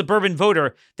single suburban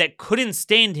voter that couldn't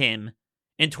stand him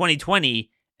in 2020,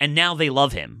 and now they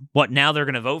love him. What, now they're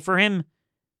going to vote for him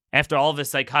after all of his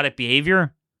psychotic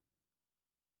behavior?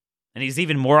 And he's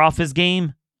even more off his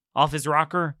game, off his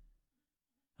rocker.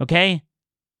 Okay?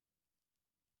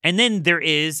 And then there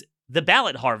is the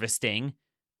ballot harvesting,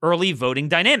 early voting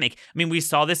dynamic. I mean, we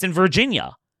saw this in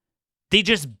Virginia. They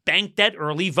just banked that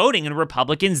early voting, and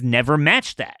Republicans never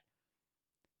matched that.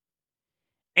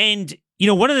 And,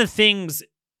 one of the things,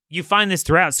 you find this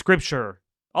throughout Scripture,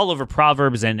 all over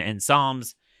Proverbs and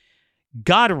Psalms,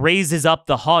 God raises up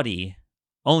the haughty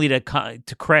only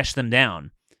to crash them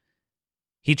down.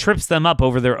 He trips them up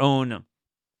over their own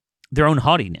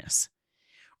haughtiness.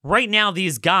 Right now,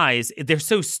 these guys, they're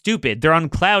so stupid. They're on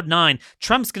cloud nine.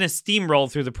 Trump's going to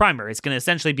steamroll through the primary. It's going to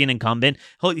essentially be an incumbent.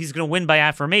 He's going to win by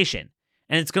affirmation.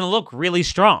 And it's going to look really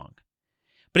strong.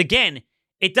 But again,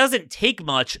 it doesn't take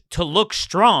much to look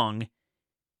strong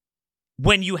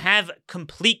when you have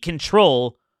complete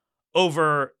control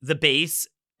over the base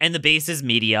and the base's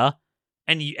media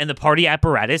and the party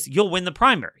apparatus. You'll win the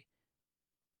primary.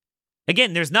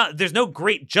 Again, there's no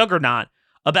great juggernaut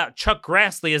about Chuck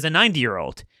Grassley as a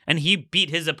 90-year-old, and he beat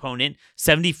his opponent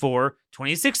 74-26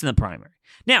 in the primary.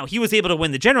 Now, he was able to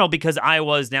win the general because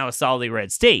Iowa is now a solidly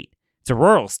red state. It's a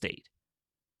rural state.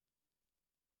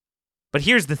 But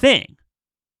here's the thing.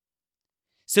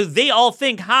 So they all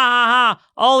think, ha, ha, ha,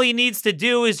 all he needs to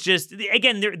do is just,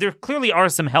 again, there clearly are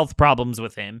some health problems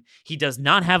with him. He does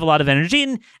not have a lot of energy.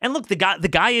 And look, the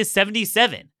guy is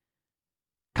 77.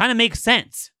 Kind of makes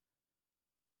sense.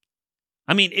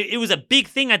 I mean, it was a big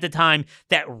thing at the time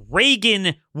that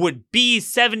Reagan would be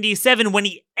 77 when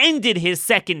he ended his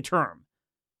second term.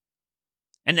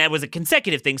 And that was a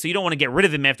consecutive thing, so you don't want to get rid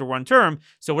of him after one term,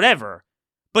 so whatever.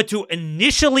 But to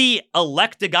initially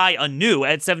elect a guy anew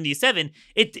at 77,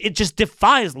 it just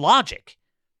defies logic.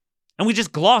 And we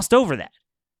just glossed over that.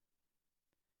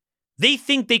 They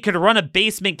think they could run a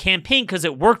basement campaign because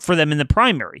it worked for them in the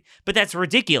primary, but that's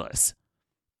ridiculous.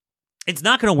 It's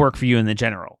not going to work for you in the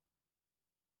general.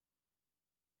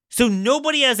 So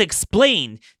nobody has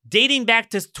explained, dating back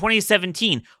to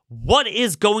 2017, what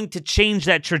is going to change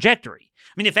that trajectory.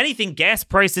 I mean, if anything, gas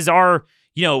prices are,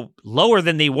 lower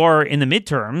than they were in the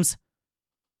midterms.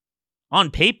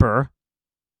 On paper,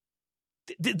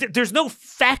 there's no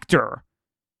factor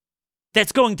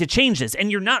that's going to change this, and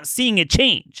you're not seeing it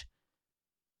change.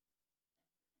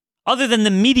 Other than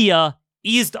the media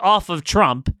eased off of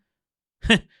Trump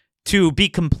to be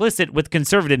complicit with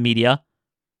conservative media.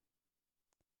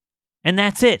 And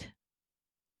that's it.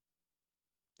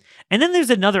 And then there's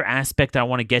another aspect I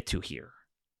want to get to here.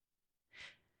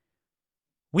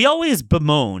 We always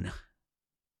bemoan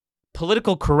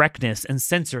political correctness and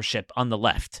censorship on the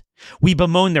left. We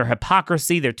bemoan their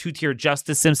hypocrisy, their two-tier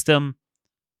justice system.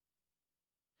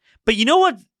 But you know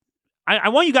what? I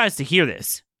want you guys to hear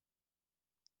this.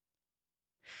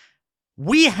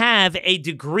 We have a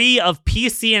degree of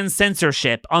PC and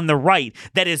censorship on the right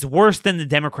that is worse than the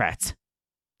Democrats.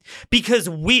 Because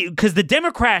the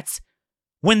Democrats,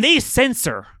 when they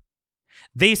censor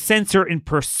in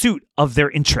pursuit of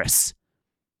their interests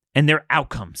and their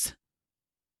outcomes.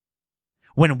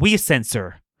 When we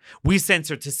censor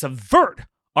to subvert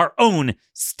our own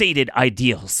stated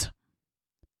ideals.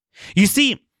 You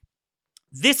see,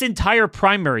 this entire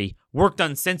primary worked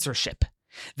on censorship.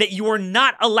 That you are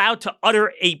not allowed to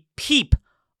utter a peep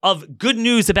of good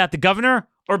news about the governor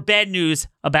or bad news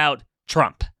about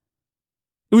Trump.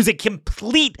 It was a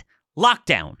complete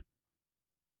lockdown.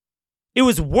 It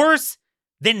was worse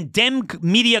than Dem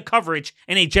media coverage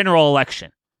in a general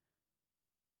election.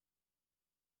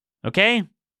 Okay?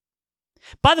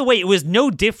 By the way, it was no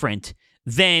different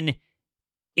than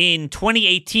in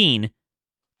 2018,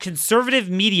 conservative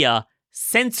media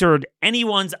censored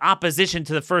anyone's opposition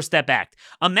to the First Step Act.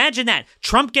 Imagine that.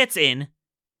 Trump gets in,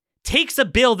 takes a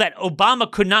bill that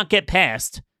Obama could not get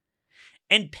passed,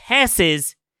 and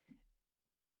passes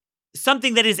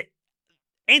something that is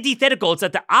antithetical. It's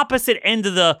at the opposite end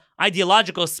of the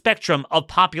ideological spectrum of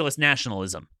populist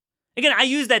nationalism. Again, I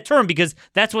use that term because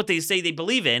that's what they say they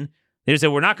believe in. They say,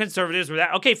 we're not conservatives, we're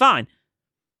that. Okay, fine.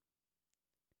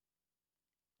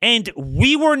 And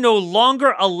we were no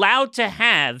longer allowed to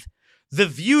have the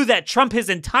view that Trump his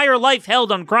entire life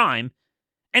held on crime,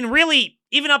 and really,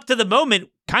 even up to the moment,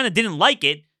 kind of didn't like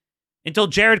it until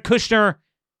Jared Kushner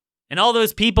and all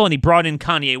those people, and he brought in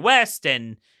Kanye West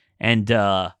and Kim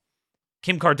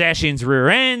Kardashian's rear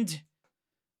end,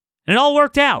 and it all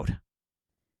worked out.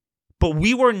 But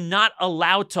we were not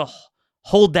allowed to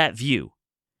hold that view.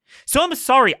 So I'm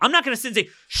sorry, I'm not going to sit and say,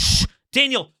 shh,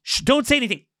 Daniel, shh, don't say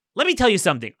anything. Let me tell you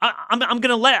something. I'm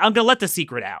gonna let the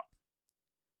secret out.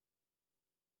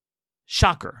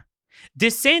 Shocker.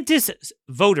 DeSantis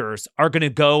voters are going to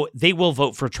go, they will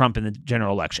vote for Trump in the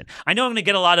general election. I know I'm going to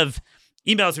get a lot of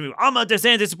emails from you. I'm a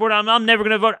DeSantis supporter. I'm never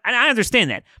going to vote. And I understand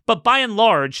that. But by and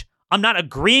large, I'm not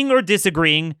agreeing or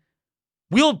disagreeing.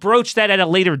 We'll broach that at a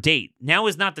later date. Now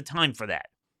is not the time for that.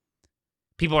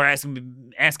 People are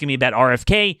asking me about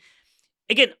RFK.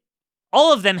 Again,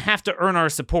 all of them have to earn our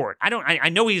support. I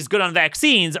know he's good on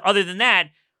vaccines. Other than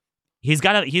that, he's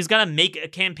got to make a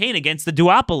campaign against the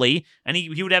duopoly, and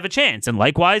he would have a chance. And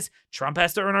likewise, Trump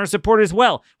has to earn our support as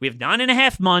well. We have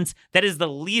 9.5 months. That is the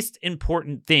least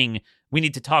important thing we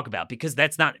need to talk about because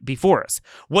that's not before us.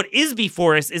 What is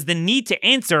before us is the need to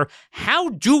answer, how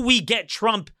do we get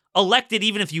Trump elected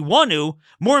even if you want to?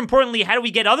 More importantly, how do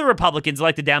we get other Republicans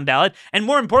elected down ballot? And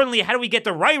more importantly, how do we get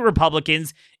the right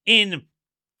Republicans in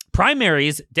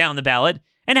primaries down the ballot?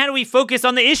 And how do we focus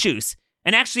on the issues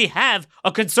and actually have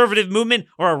a conservative movement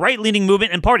or a right-leaning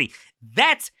movement and party?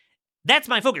 That's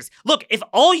my focus. Look, if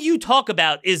all you talk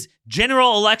about is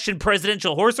general election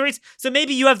presidential horse race, so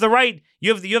maybe you have the right,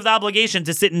 you have the obligation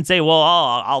to sit and say, well,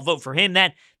 I'll vote for him.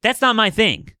 That's not my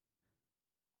thing.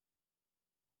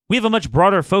 We have a much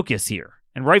broader focus here,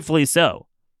 and rightfully so.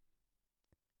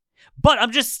 But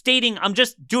I'm just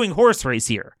doing horse race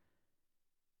here.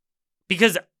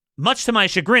 Because much to my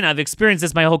chagrin, I've experienced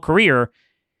this my whole career,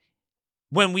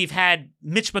 when we've had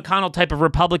Mitch McConnell type of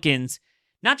Republicans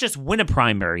not just win a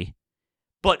primary,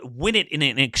 but win it in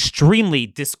an extremely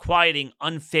disquieting,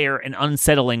 unfair, and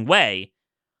unsettling way,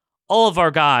 all of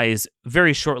our guys,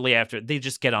 very shortly after, they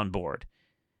just get on board.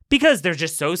 Because they're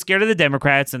just so scared of the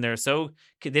Democrats, and they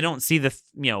don't see the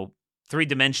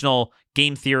three-dimensional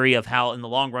game theory of how in the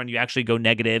long run you actually go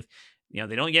negative.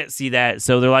 They don't yet see that.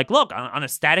 So they're like, look, on a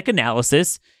static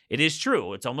analysis, it is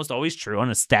true. It's almost always true. On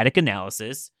a static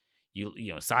analysis, you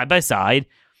side by side,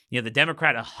 the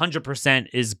Democrat 100%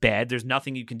 is bad. There's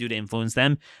nothing you can do to influence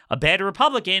them. A bad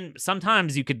Republican,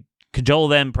 sometimes you could cajole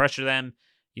them, pressure them,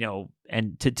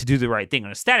 and to do the right thing.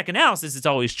 On a static analysis, it's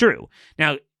always true.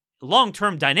 Now,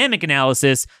 long-term dynamic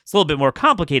analysis, it's a little bit more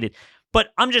complicated,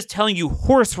 but I'm just telling you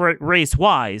horse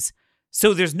race-wise,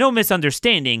 so there's no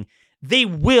misunderstanding, they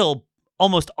will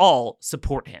almost all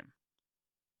support him.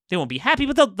 They won't be happy,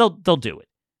 but they'll do it.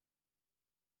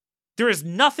 There is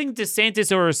nothing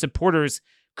DeSantis or his supporters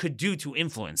could do to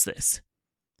influence this.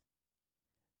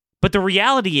 But the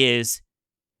reality is,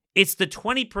 it's the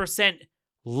 20%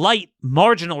 light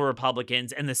marginal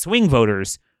Republicans and the swing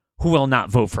voters who will not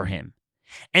vote for him.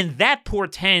 And that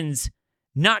portends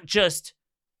not just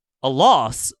a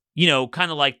loss,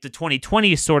 kind of like the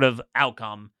 2020 sort of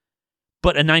outcome,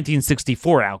 but a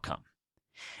 1964 outcome.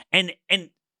 And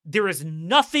there is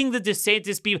nothing the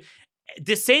DeSantis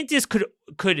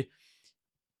could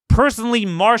personally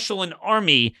marshal an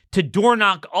army to door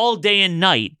knock all day and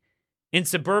night in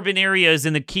suburban areas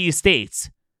in the key states.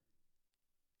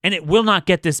 And it will not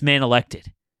get this man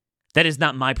elected. That is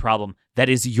not my problem. That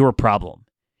is your problem.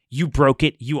 You broke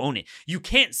it. You own it. You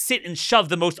can't sit and shove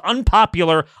the most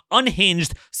unpopular,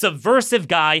 unhinged, subversive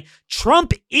guy.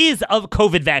 Trump is a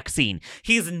COVID vaccine.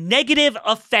 He's negative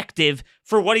effective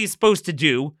for what he's supposed to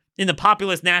do in the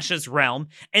populist nationalist realm.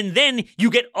 And then you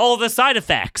get all the side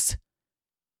effects.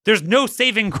 There's no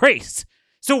saving grace.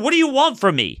 So what do you want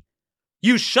from me?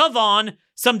 You shove on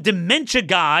some dementia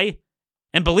guy,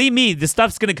 and believe me, the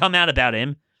stuff's going to come out about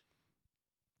him.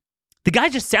 The guy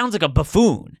just sounds like a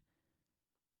buffoon.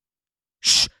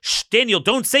 Shh, Daniel,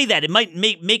 don't say that. It might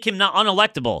make him not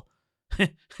unelectable.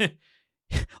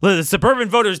 The suburban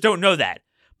voters don't know that.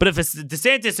 But if a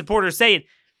DeSantis supporters say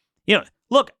it,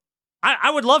 look,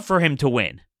 I would love for him to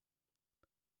win.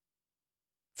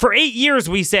 For 8 years,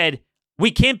 we said, we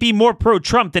can't be more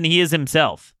pro-Trump than he is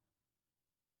himself.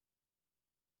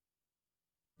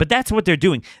 But that's what they're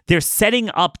doing. They're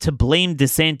setting up to blame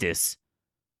DeSantis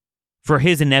for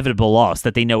his inevitable loss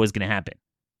that they know is going to happen.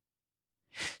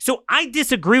 So I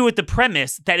disagree with the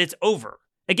premise that it's over.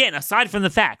 Again, aside from the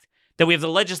fact that we have the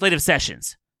legislative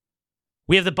sessions,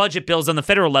 we have the budget bills on the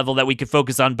federal level that we could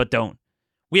focus on but don't.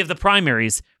 We have the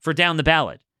primaries for down the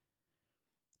ballot.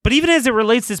 But even as it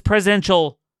relates to this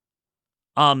presidential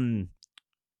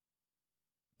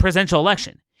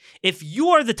election, if you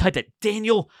are the type that,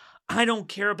 Daniel, I don't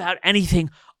care about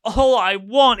anything. All I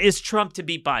want is Trump to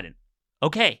beat Biden.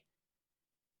 Okay.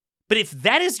 But if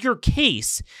that is your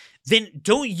case, then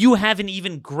don't you have an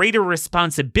even greater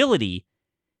responsibility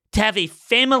to have a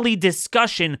family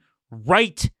discussion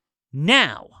right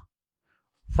now,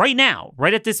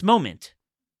 right at this moment,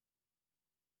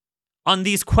 on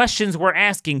these questions we're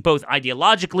asking, both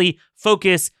ideologically,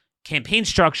 focus, campaign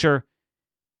structure,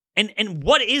 and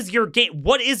what is your game?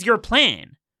 What is your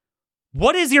plan?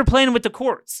 What is your plan with the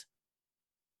courts?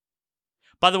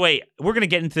 By the way, we're going to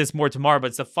get into this more tomorrow, but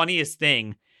it's the funniest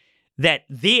thing that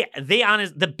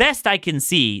the best I can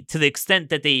see, to the extent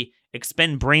that they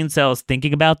expend brain cells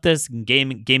thinking about this and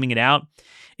gaming it out,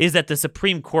 is that the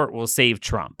Supreme Court will save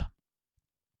Trump.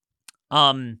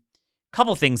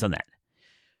 Couple things on that.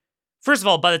 First of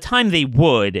all, by the time they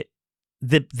would,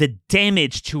 the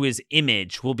damage to his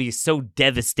image will be so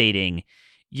devastating.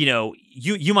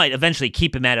 You might eventually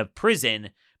keep him out of prison,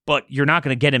 but you're not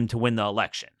going to get him to win the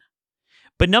election.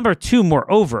 But number two,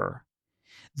 moreover,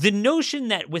 the notion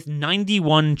that with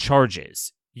 91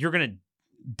 charges, you're going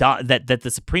to that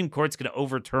the Supreme Court's going to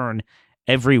overturn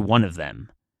every one of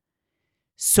them.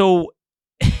 So,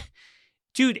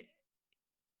 dude,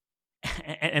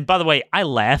 and by the way, I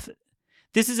laugh.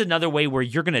 This is another way where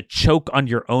you're going to choke on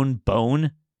your own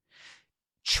bone.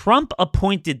 Trump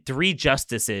appointed 3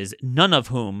 justices, none of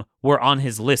whom were on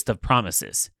his list of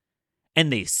promises.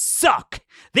 And they suck.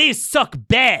 They suck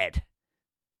bad.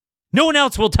 No one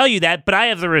else will tell you that, but I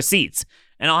have the receipts.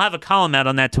 And I'll have a column out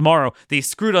on that tomorrow. They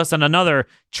screwed us on another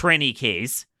tranny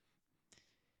case.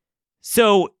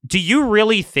 So, do you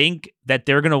really think that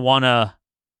they're going to want to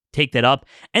take that up?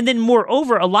 And then,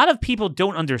 moreover, a lot of people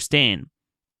don't understand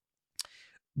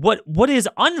what is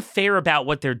unfair about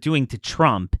what they're doing to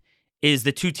Trump is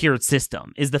the two-tiered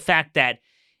system, is the fact that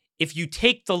if you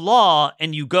take the law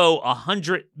and you go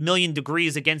 100 million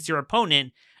degrees against your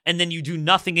opponent, and then you do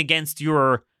nothing against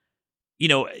your,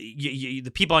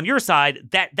 the people on your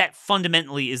side, that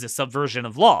fundamentally is a subversion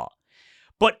of law.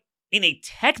 But in a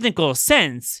technical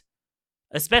sense,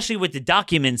 especially with the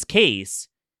documents case,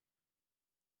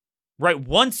 right,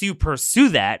 once you pursue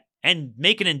that and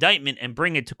make an indictment and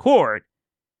bring it to court,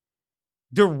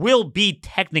 there will be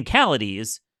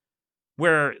technicalities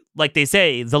where, like they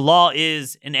say, the law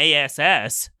is an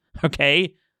ASS,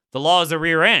 okay? The law is a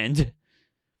rear end,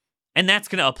 and that's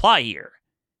going to apply here.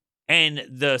 And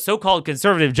the so-called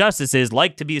conservative justices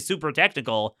like to be super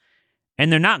technical,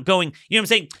 and they're not going, you know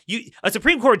what I'm saying? A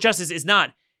Supreme Court justice is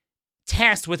not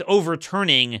tasked with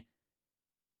overturning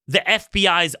the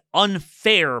FBI's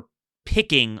unfair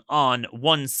picking on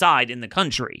one side in the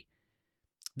country.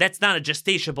 That's not a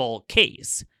justiciable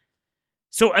case.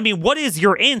 So, I mean, what is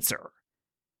your answer?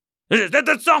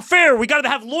 That's not fair. We got to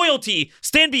have loyalty.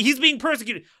 He's being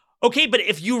persecuted. Okay, but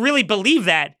if you really believe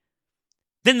that,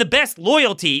 then the best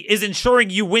loyalty is ensuring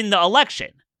you win the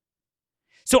election.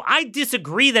 So I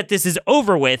disagree that this is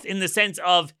over with in the sense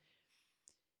of,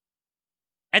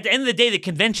 at the end of the day, the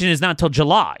convention is not till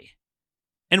July.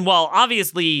 And while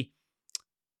obviously,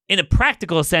 in a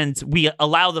practical sense, we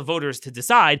allow the voters to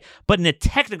decide, but in a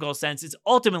technical sense, it's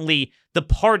ultimately the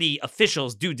party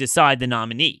officials do decide the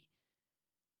nominee.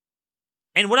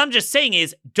 And what I'm just saying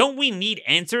is, don't we need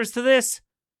answers to this?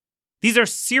 These are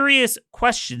serious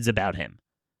questions about him.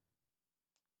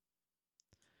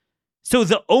 So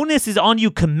the onus is on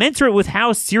you, commensurate with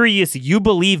how serious you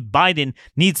believe Biden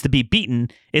needs to be beaten,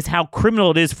 is how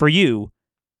criminal it is for you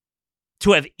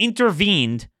to have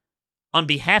intervened on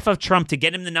behalf of Trump to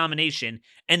get him the nomination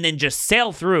and then just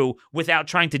sail through without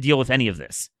trying to deal with any of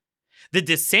this. The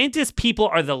DeSantis people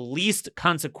are the least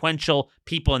consequential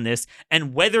people in this,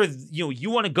 and whether you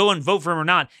want to go and vote for him or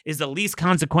not is the least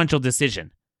consequential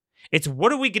decision. It's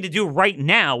what are we going to do right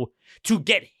now to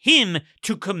get him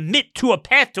to commit to a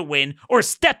path to win, or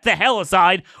step the hell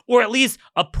aside, or at least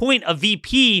appoint a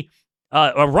VP,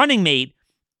 a running mate,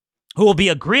 who will be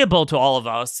agreeable to all of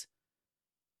us,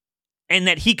 and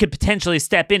that he could potentially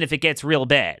step in if it gets real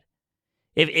bad.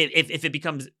 If it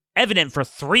becomes evident for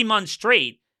 3 months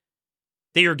straight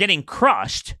that you're getting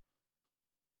crushed,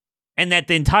 and that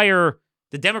the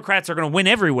Democrats are going to win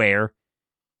everywhere,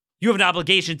 you have an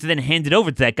obligation to then hand it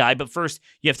over to that guy, but first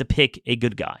you have to pick a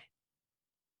good guy.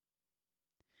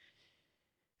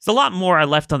 There's a lot more I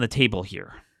left on the table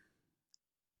here,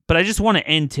 but I just want to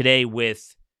end today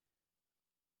with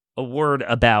a word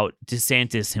about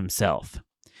DeSantis himself.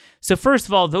 So first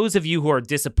of all, those of you who are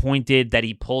disappointed that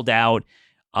he pulled out,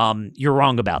 you're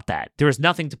wrong about that. There was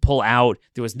nothing to pull out.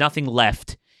 There was nothing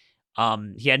left.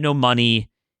 He had no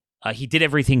money. He did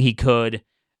everything he could.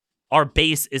 Our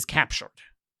base is captured.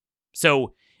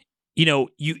 So, you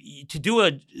to do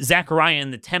a Zechariah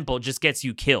in the temple just gets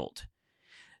you killed.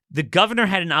 The governor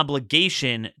had an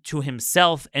obligation to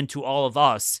himself and to all of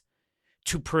us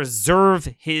to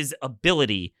preserve his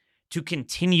ability to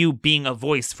continue being a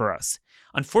voice for us.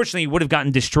 Unfortunately, he would have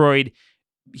gotten destroyed,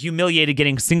 humiliated,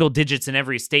 getting single digits in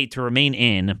every state to remain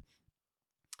in.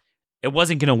 It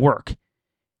wasn't going to work.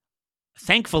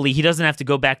 Thankfully, he doesn't have to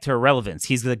go back to irrelevance.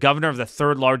 He's the governor of the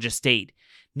third largest state.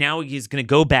 Now he's going to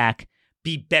go back,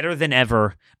 be better than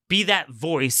ever, be that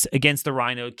voice against the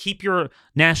rhino, keep your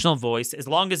national voice, as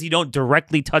long as you don't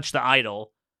directly touch the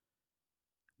idol,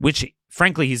 which,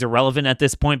 frankly, he's irrelevant at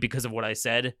this point because of what I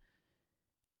said,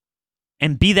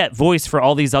 and be that voice for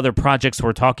all these other projects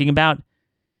we're talking about.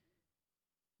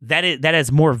 That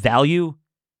has more value.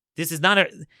 This is not a...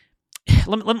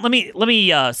 Let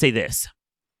me say this.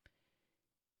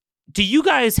 Do you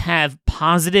guys have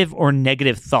positive or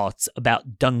negative thoughts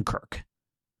about Dunkirk?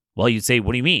 Well, you'd say,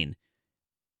 what do you mean?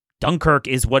 Dunkirk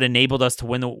is what enabled us to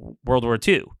win the World War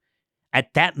II.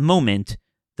 At that moment,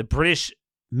 the British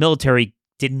military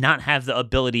did not have the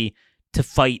ability to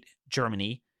fight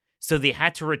Germany, so they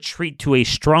had to retreat to a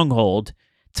stronghold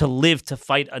to live to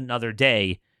fight another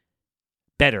day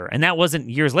better. And that wasn't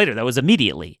years later. That was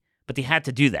immediately. But they had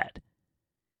to do that.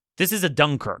 This is a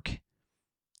Dunkirk.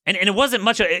 And it wasn't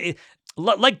much,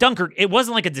 like Dunkirk, it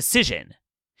wasn't like a decision.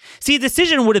 See, a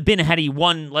decision would have been had he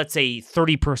won, let's say,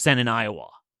 30% in Iowa.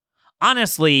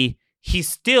 Honestly, he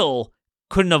still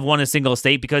couldn't have won a single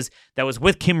state because that was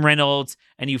with Kim Reynolds,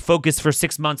 and you focus for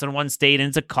 6 months on one state, and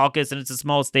it's a caucus, and it's a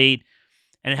small state,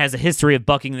 and it has a history of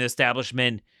bucking the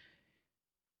establishment.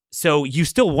 So you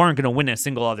still weren't going to win a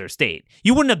single other state.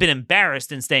 You wouldn't have been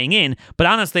embarrassed in staying in, but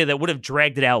honestly, that would have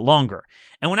dragged it out longer.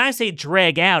 And when I say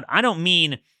drag out, I don't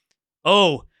mean,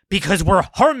 oh, because we're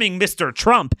harming Mr.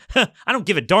 Trump. I don't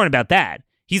give a darn about that.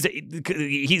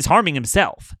 He's harming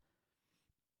himself.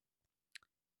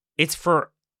 It's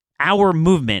for our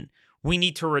movement. We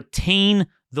need to retain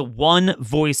the one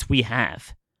voice we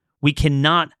have. We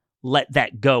cannot let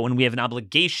that go, and we have an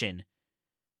obligation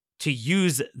to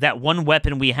use that one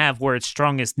weapon we have where it's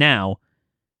strongest now.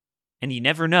 And you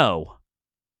never know.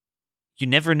 You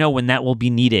never know when that will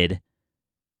be needed.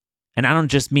 And I don't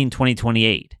just mean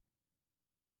 2028.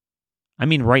 I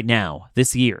mean right now,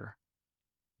 this year,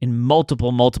 in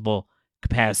multiple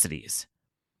capacities.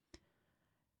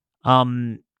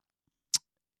 In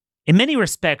many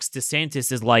respects,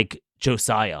 DeSantis is like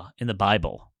Josiah in the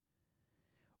Bible,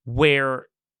 where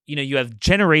you have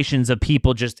generations of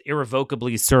people just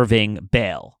irrevocably serving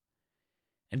Baal.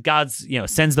 And God's,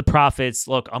 sends the prophets,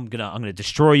 look, I'm gonna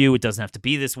destroy you. It doesn't have to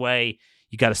be this way.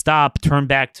 You got to stop, turn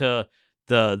back to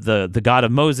the God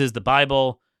of Moses, the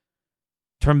Bible,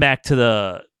 turn back to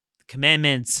the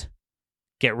commandments,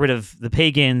 get rid of the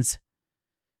pagans.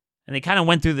 And they kind of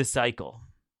went through this cycle.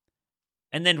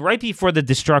 And then right before the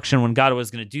destruction, when God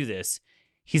was going to do this,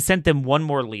 he sent them one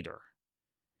more leader.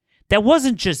 that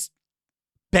wasn't just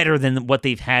better than what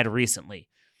they've had recently.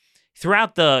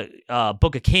 Throughout the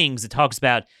Book of Kings, it talks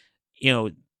about,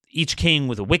 each king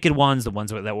with the wicked ones, the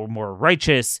ones that were more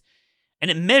righteous, and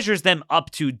it measures them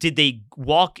up to, did they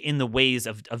walk in the ways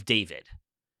of David?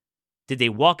 Did they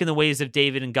walk in the ways of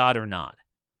David and God or not?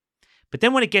 But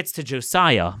then when it gets to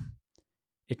Josiah,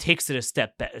 it takes it a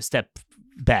step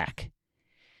back.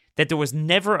 That there was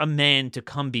never a man to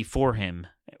come before him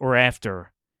or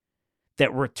after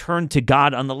that returned to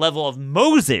God on the level of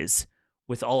Moses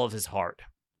with all of his heart.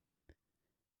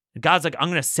 And God's like, I'm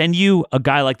going to send you a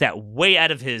guy like that way out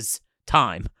of his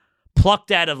time, plucked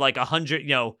out of like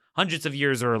hundreds of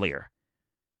years earlier.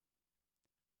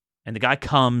 And the guy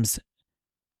comes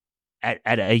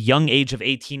at a young age of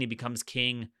 18, he becomes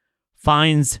king,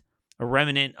 finds a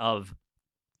remnant of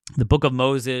the book of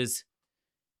Moses,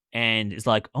 and is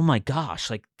like, oh my gosh,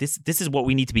 like this is what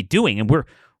we need to be doing, and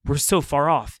we're so far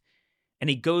off. And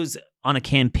he goes on a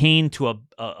campaign to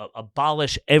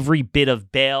abolish every bit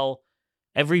of Baal,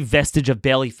 every vestige of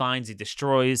Baal he finds, he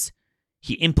destroys,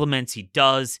 he implements, he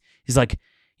does. He's like,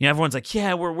 everyone's like,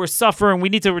 yeah, we're suffering, we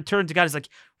need to return to God. He's like,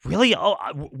 really? Oh,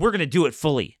 we're going to do it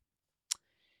fully.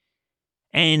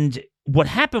 And what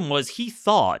happened was he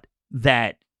thought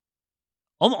that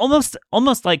almost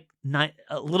like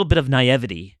a little bit of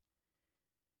naivety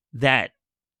that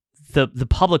the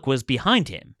public was behind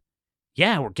him.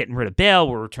 Yeah, we're getting rid of Baal,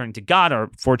 we're returning to God, our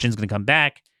fortune's going to come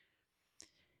back.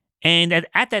 And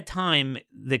at that time,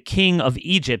 the king of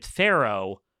Egypt,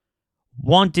 Pharaoh,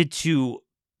 wanted to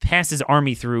pass his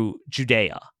army through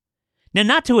Judea. Now,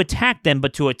 not to attack them,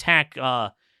 but to attack,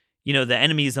 the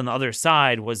enemies on the other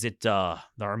side. Was it the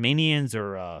Armenians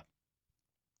or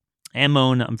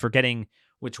Ammon? I'm forgetting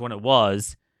which one it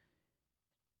was.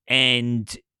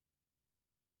 And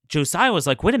Josiah was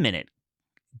like, wait a minute.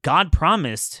 God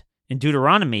promised in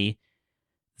Deuteronomy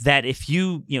that if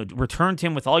you, return to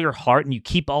him with all your heart and you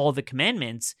keep all of the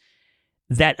commandments,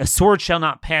 that a sword shall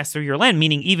not pass through your land,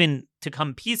 meaning even to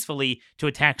come peacefully to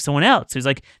attack someone else. So he's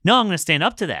like, no, I'm going to stand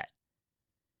up to that.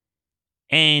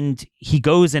 And he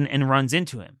goes and runs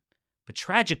into him. But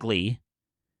tragically,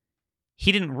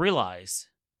 he didn't realize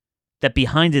that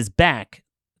behind his back,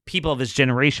 people of his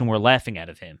generation were laughing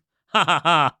at him. Ha ha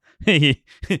ha.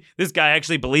 This guy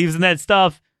actually believes in that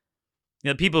stuff.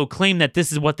 People who claim that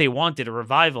this is what they wanted, a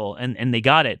revival, and they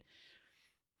got it.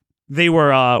 They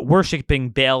were worshiping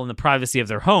Baal in the privacy of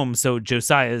their home, so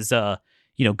Josiah's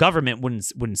government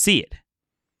wouldn't see it.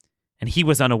 And he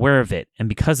was unaware of it. And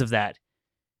because of that,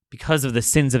 because of the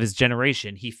sins of his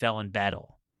generation, he fell in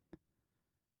battle.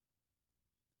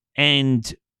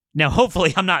 And now,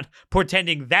 hopefully, I'm not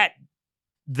portending that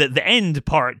the end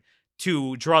part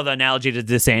to draw the analogy to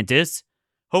DeSantis.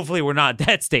 Hopefully, we're not at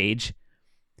that stage.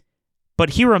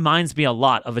 But he reminds me a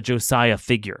lot of a Josiah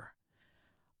figure.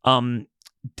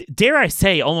 Dare I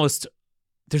say,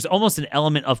 there's almost an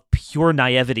element of pure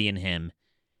naivety in him.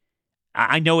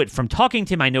 I know it from talking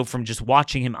to him. I know from just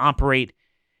watching him operate.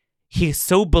 He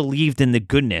so believed in the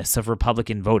goodness of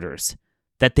Republican voters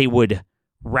that they would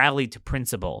rally to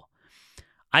principle.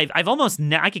 I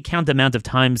could count the amount of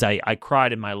times I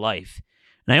cried in my life,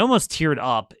 and I almost teared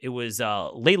up. It was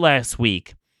late last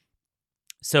week.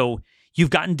 So you've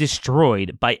gotten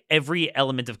destroyed by every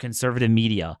element of conservative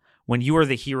media. When you were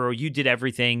the hero, you did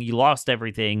everything, you lost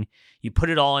everything, you put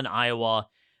it all in Iowa.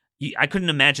 I couldn't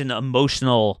imagine the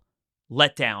emotional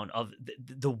letdown of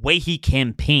the way he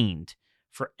campaigned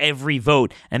for every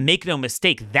vote. And make no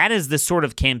mistake, that is the sort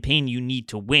of campaign you need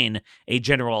to win a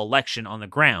general election on the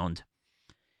ground.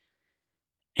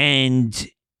 And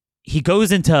he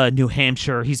goes into New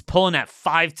Hampshire, he's pulling at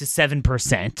 5 to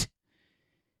 7%.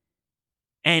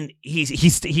 And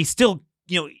he's still,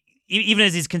 even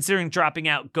as he's considering dropping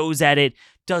out, goes at it,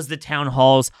 does the town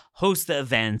halls, hosts the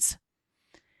events,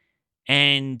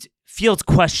 and fields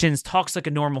questions, talks like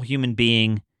a normal human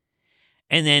being.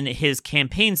 And then his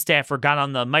campaign staffer got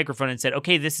on the microphone and said,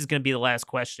 okay, this is going to be the last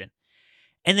question.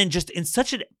 And then just in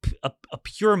such a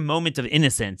pure moment of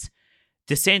innocence,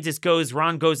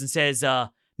 Ron goes and says,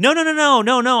 no,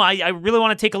 I really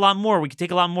want to take a lot more. We can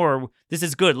take a lot more. This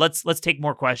is good. Let's take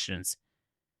more questions.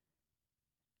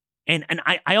 And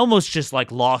I almost just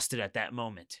like lost it at that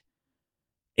moment.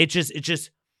 It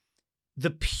just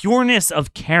the pureness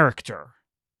of character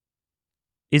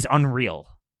is unreal.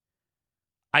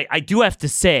 I do have to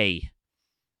say,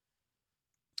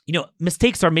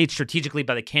 mistakes are made strategically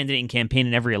by the candidate and campaign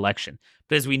in every election.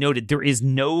 But as we noted, there is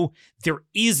no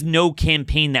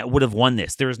campaign that would have won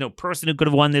this. There is no person who could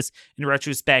have won this in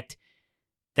retrospect.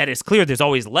 That is clear. There's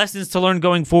always lessons to learn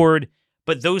going forward.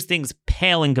 But those things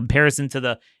pale in comparison to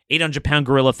the 800-pound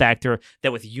gorilla factor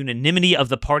that with unanimity of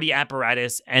the party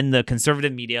apparatus and the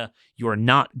conservative media, you are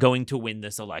not going to win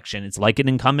this election. It's like an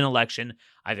incumbent election.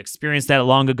 I've experienced that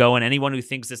long ago, and anyone who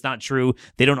thinks it's not true,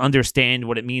 they don't understand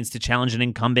what it means to challenge an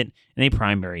incumbent in a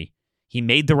primary. He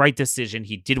made the right decision.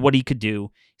 He did what he could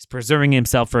do. He's preserving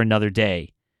himself for another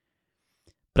day.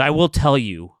 But I will tell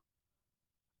you,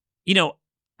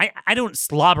 I don't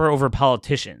slobber over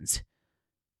politicians.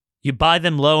 You buy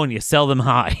them low and you sell them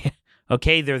high.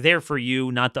 Okay? They're there for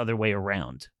you, not the other way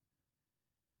around.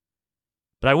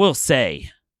 But I will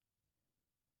say,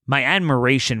 my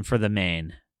admiration for the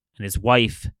man and his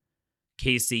wife,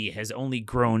 Casey, has only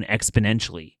grown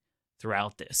exponentially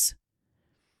throughout this.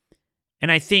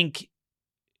 And I think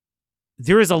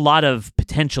there is a lot of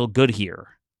potential good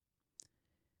here.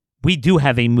 We do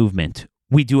have a movement.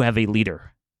 We do have a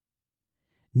leader.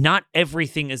 Not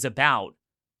everything is about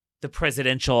the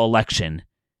presidential election,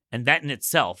 and that in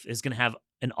itself is going to have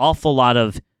an awful lot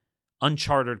of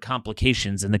uncharted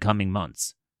complications in the coming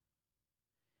months.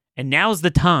 And now's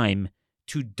the time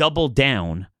to double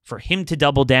down, for him to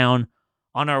double down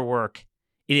on our work.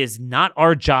 It is not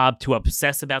our job to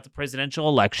obsess about the presidential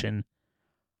election.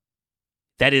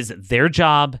 That is their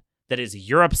job. That is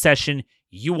your obsession.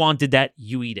 You wanted that,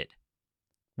 you eat it.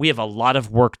 We have a lot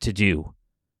of work to do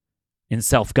in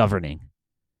self-governing.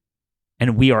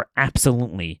 And we are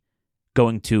absolutely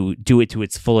going to do it to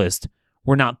its fullest.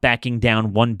 We're not backing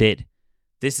down one bit.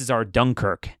 This is our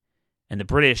Dunkirk. And the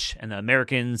British and the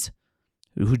Americans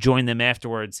who joined them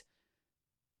afterwards,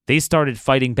 they started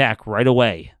fighting back right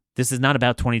away. This is not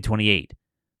about 2028.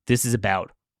 This is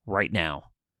about right now.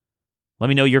 Let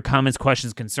me know your comments,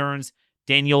 questions, concerns.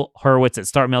 Daniel Horowitz at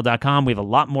startmail.com. We have a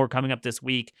lot more coming up this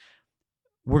week.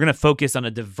 We're going to focus on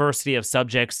a diversity of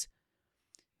subjects.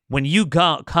 When you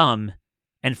come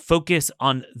and focus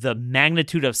on the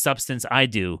magnitude of substance I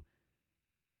do,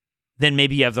 then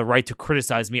maybe you have the right to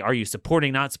criticize me. Are you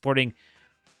supporting, not supporting?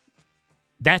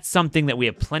 That's something that we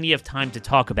have plenty of time to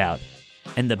talk about.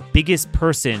 And the biggest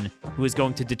person who is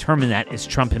going to determine that is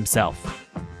Trump himself.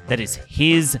 That is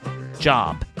his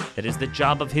job. That is the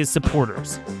job of his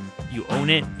supporters. You own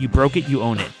it. You broke it. You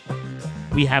own it.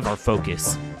 We have our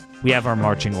focus. We have our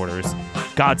marching orders.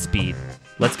 Godspeed.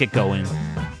 Let's get going.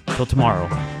 Till tomorrow,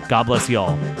 God bless you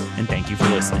all, and thank you for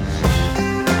listening.